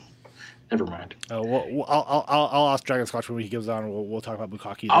some. Never mind. Well, I'll ask Dragon Scotch when he gives on. We'll talk about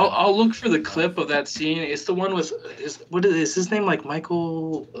Bukaki. I'll look for the clip of that scene. It's the one with is his name like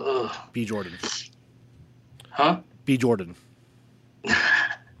Michael? B. Jordan. Huh? B. Jordan.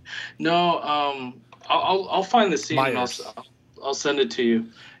 No. I'll find the scene and I'll send it to you.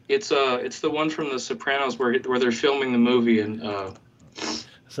 It's the one from The Sopranos where they're filming the movie and.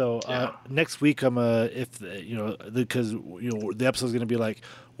 Next week, because the episode's gonna be like,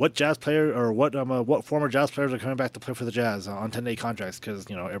 what Jazz player or what former Jazz players are coming back to play for the Jazz on 10-day contracts because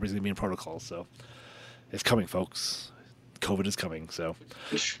everybody's gonna be in protocol. So it's coming, folks. COVID is coming. So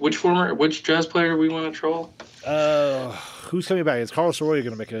which Jazz player we want to troll? Who's coming back? Is Carlos Arroyo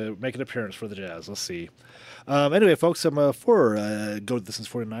gonna make an appearance for the Jazz? Let's see. Anyway, folks, for Go to Distance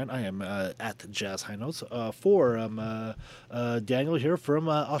 49, I am at Jazz High Notes. For Daniel here from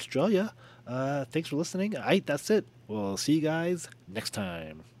Australia, thanks for listening. That's it. We'll see you guys next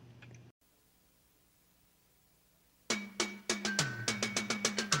time.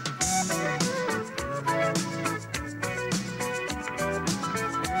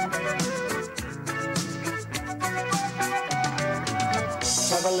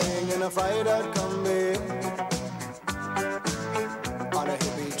 Traveling in a freighter combi on a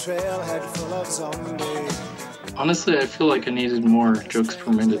hippie trailhead full of zombies. Honestly, I feel like I needed more jokes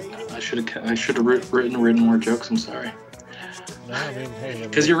per minute. I should have written more jokes. I'm sorry. No, I mean, hey.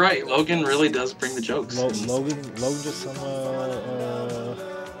 Because you're right. Logan really does bring the jokes. Logan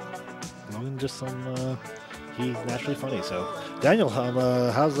just he's naturally funny. So, Daniel,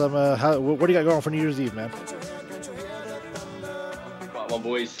 what do you got going for New Year's Eve, man? my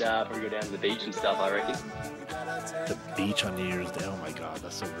boys probably go down to the beach and stuff, I reckon. The beach on New Year's Day. Oh my god,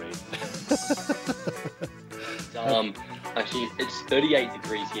 that's so great. Actually, it's 38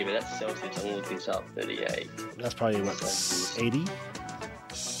 degrees here, but that's Celsius. I'm looking this up. 38. That's probably what, 80?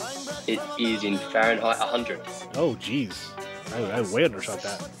 It is in Fahrenheit 100. Oh jeez, I way undershot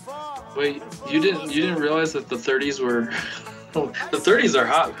that. Wait, you didn't realize that the 30s were the 30s are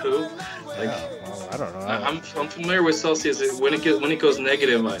hot, Who? Like, Yeah, well, I don't know. I'm familiar with Celsius. When it goes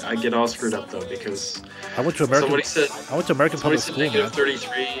negative, I get all screwed up though, because I went to American. somebody said I went to American somebody public said school, negative man.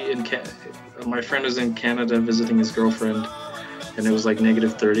 33 in my friend was in Canada visiting his girlfriend, and it was like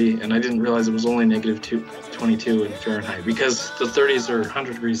negative 30, and I didn't realize it was only negative 22 in Fahrenheit, because the 30s are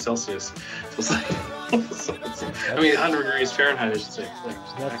 100 degrees Celsius. So it's like, I mean 100 degrees Fahrenheit, I should say.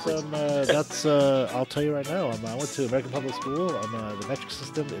 That's I'll tell you right now. I went to American public school. The metric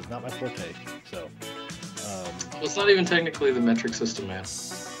system is not my forte. So. Well, it's not even technically the metric system, man.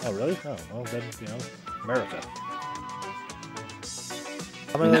 Oh really? Oh well, then America.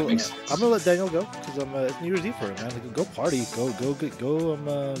 I'm I mean, that makes sense. gonna let Daniel go because it's New Year's Eve for him, man. Like, go party, go get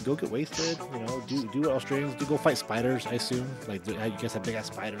wasted. Do what Australians do. Go fight spiders. I assume. Like I guess have big ass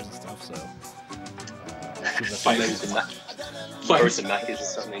spiders and stuff. So. Maybe some Macca's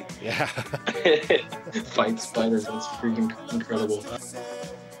or something. Yeah. Fight spiders. That's freaking incredible.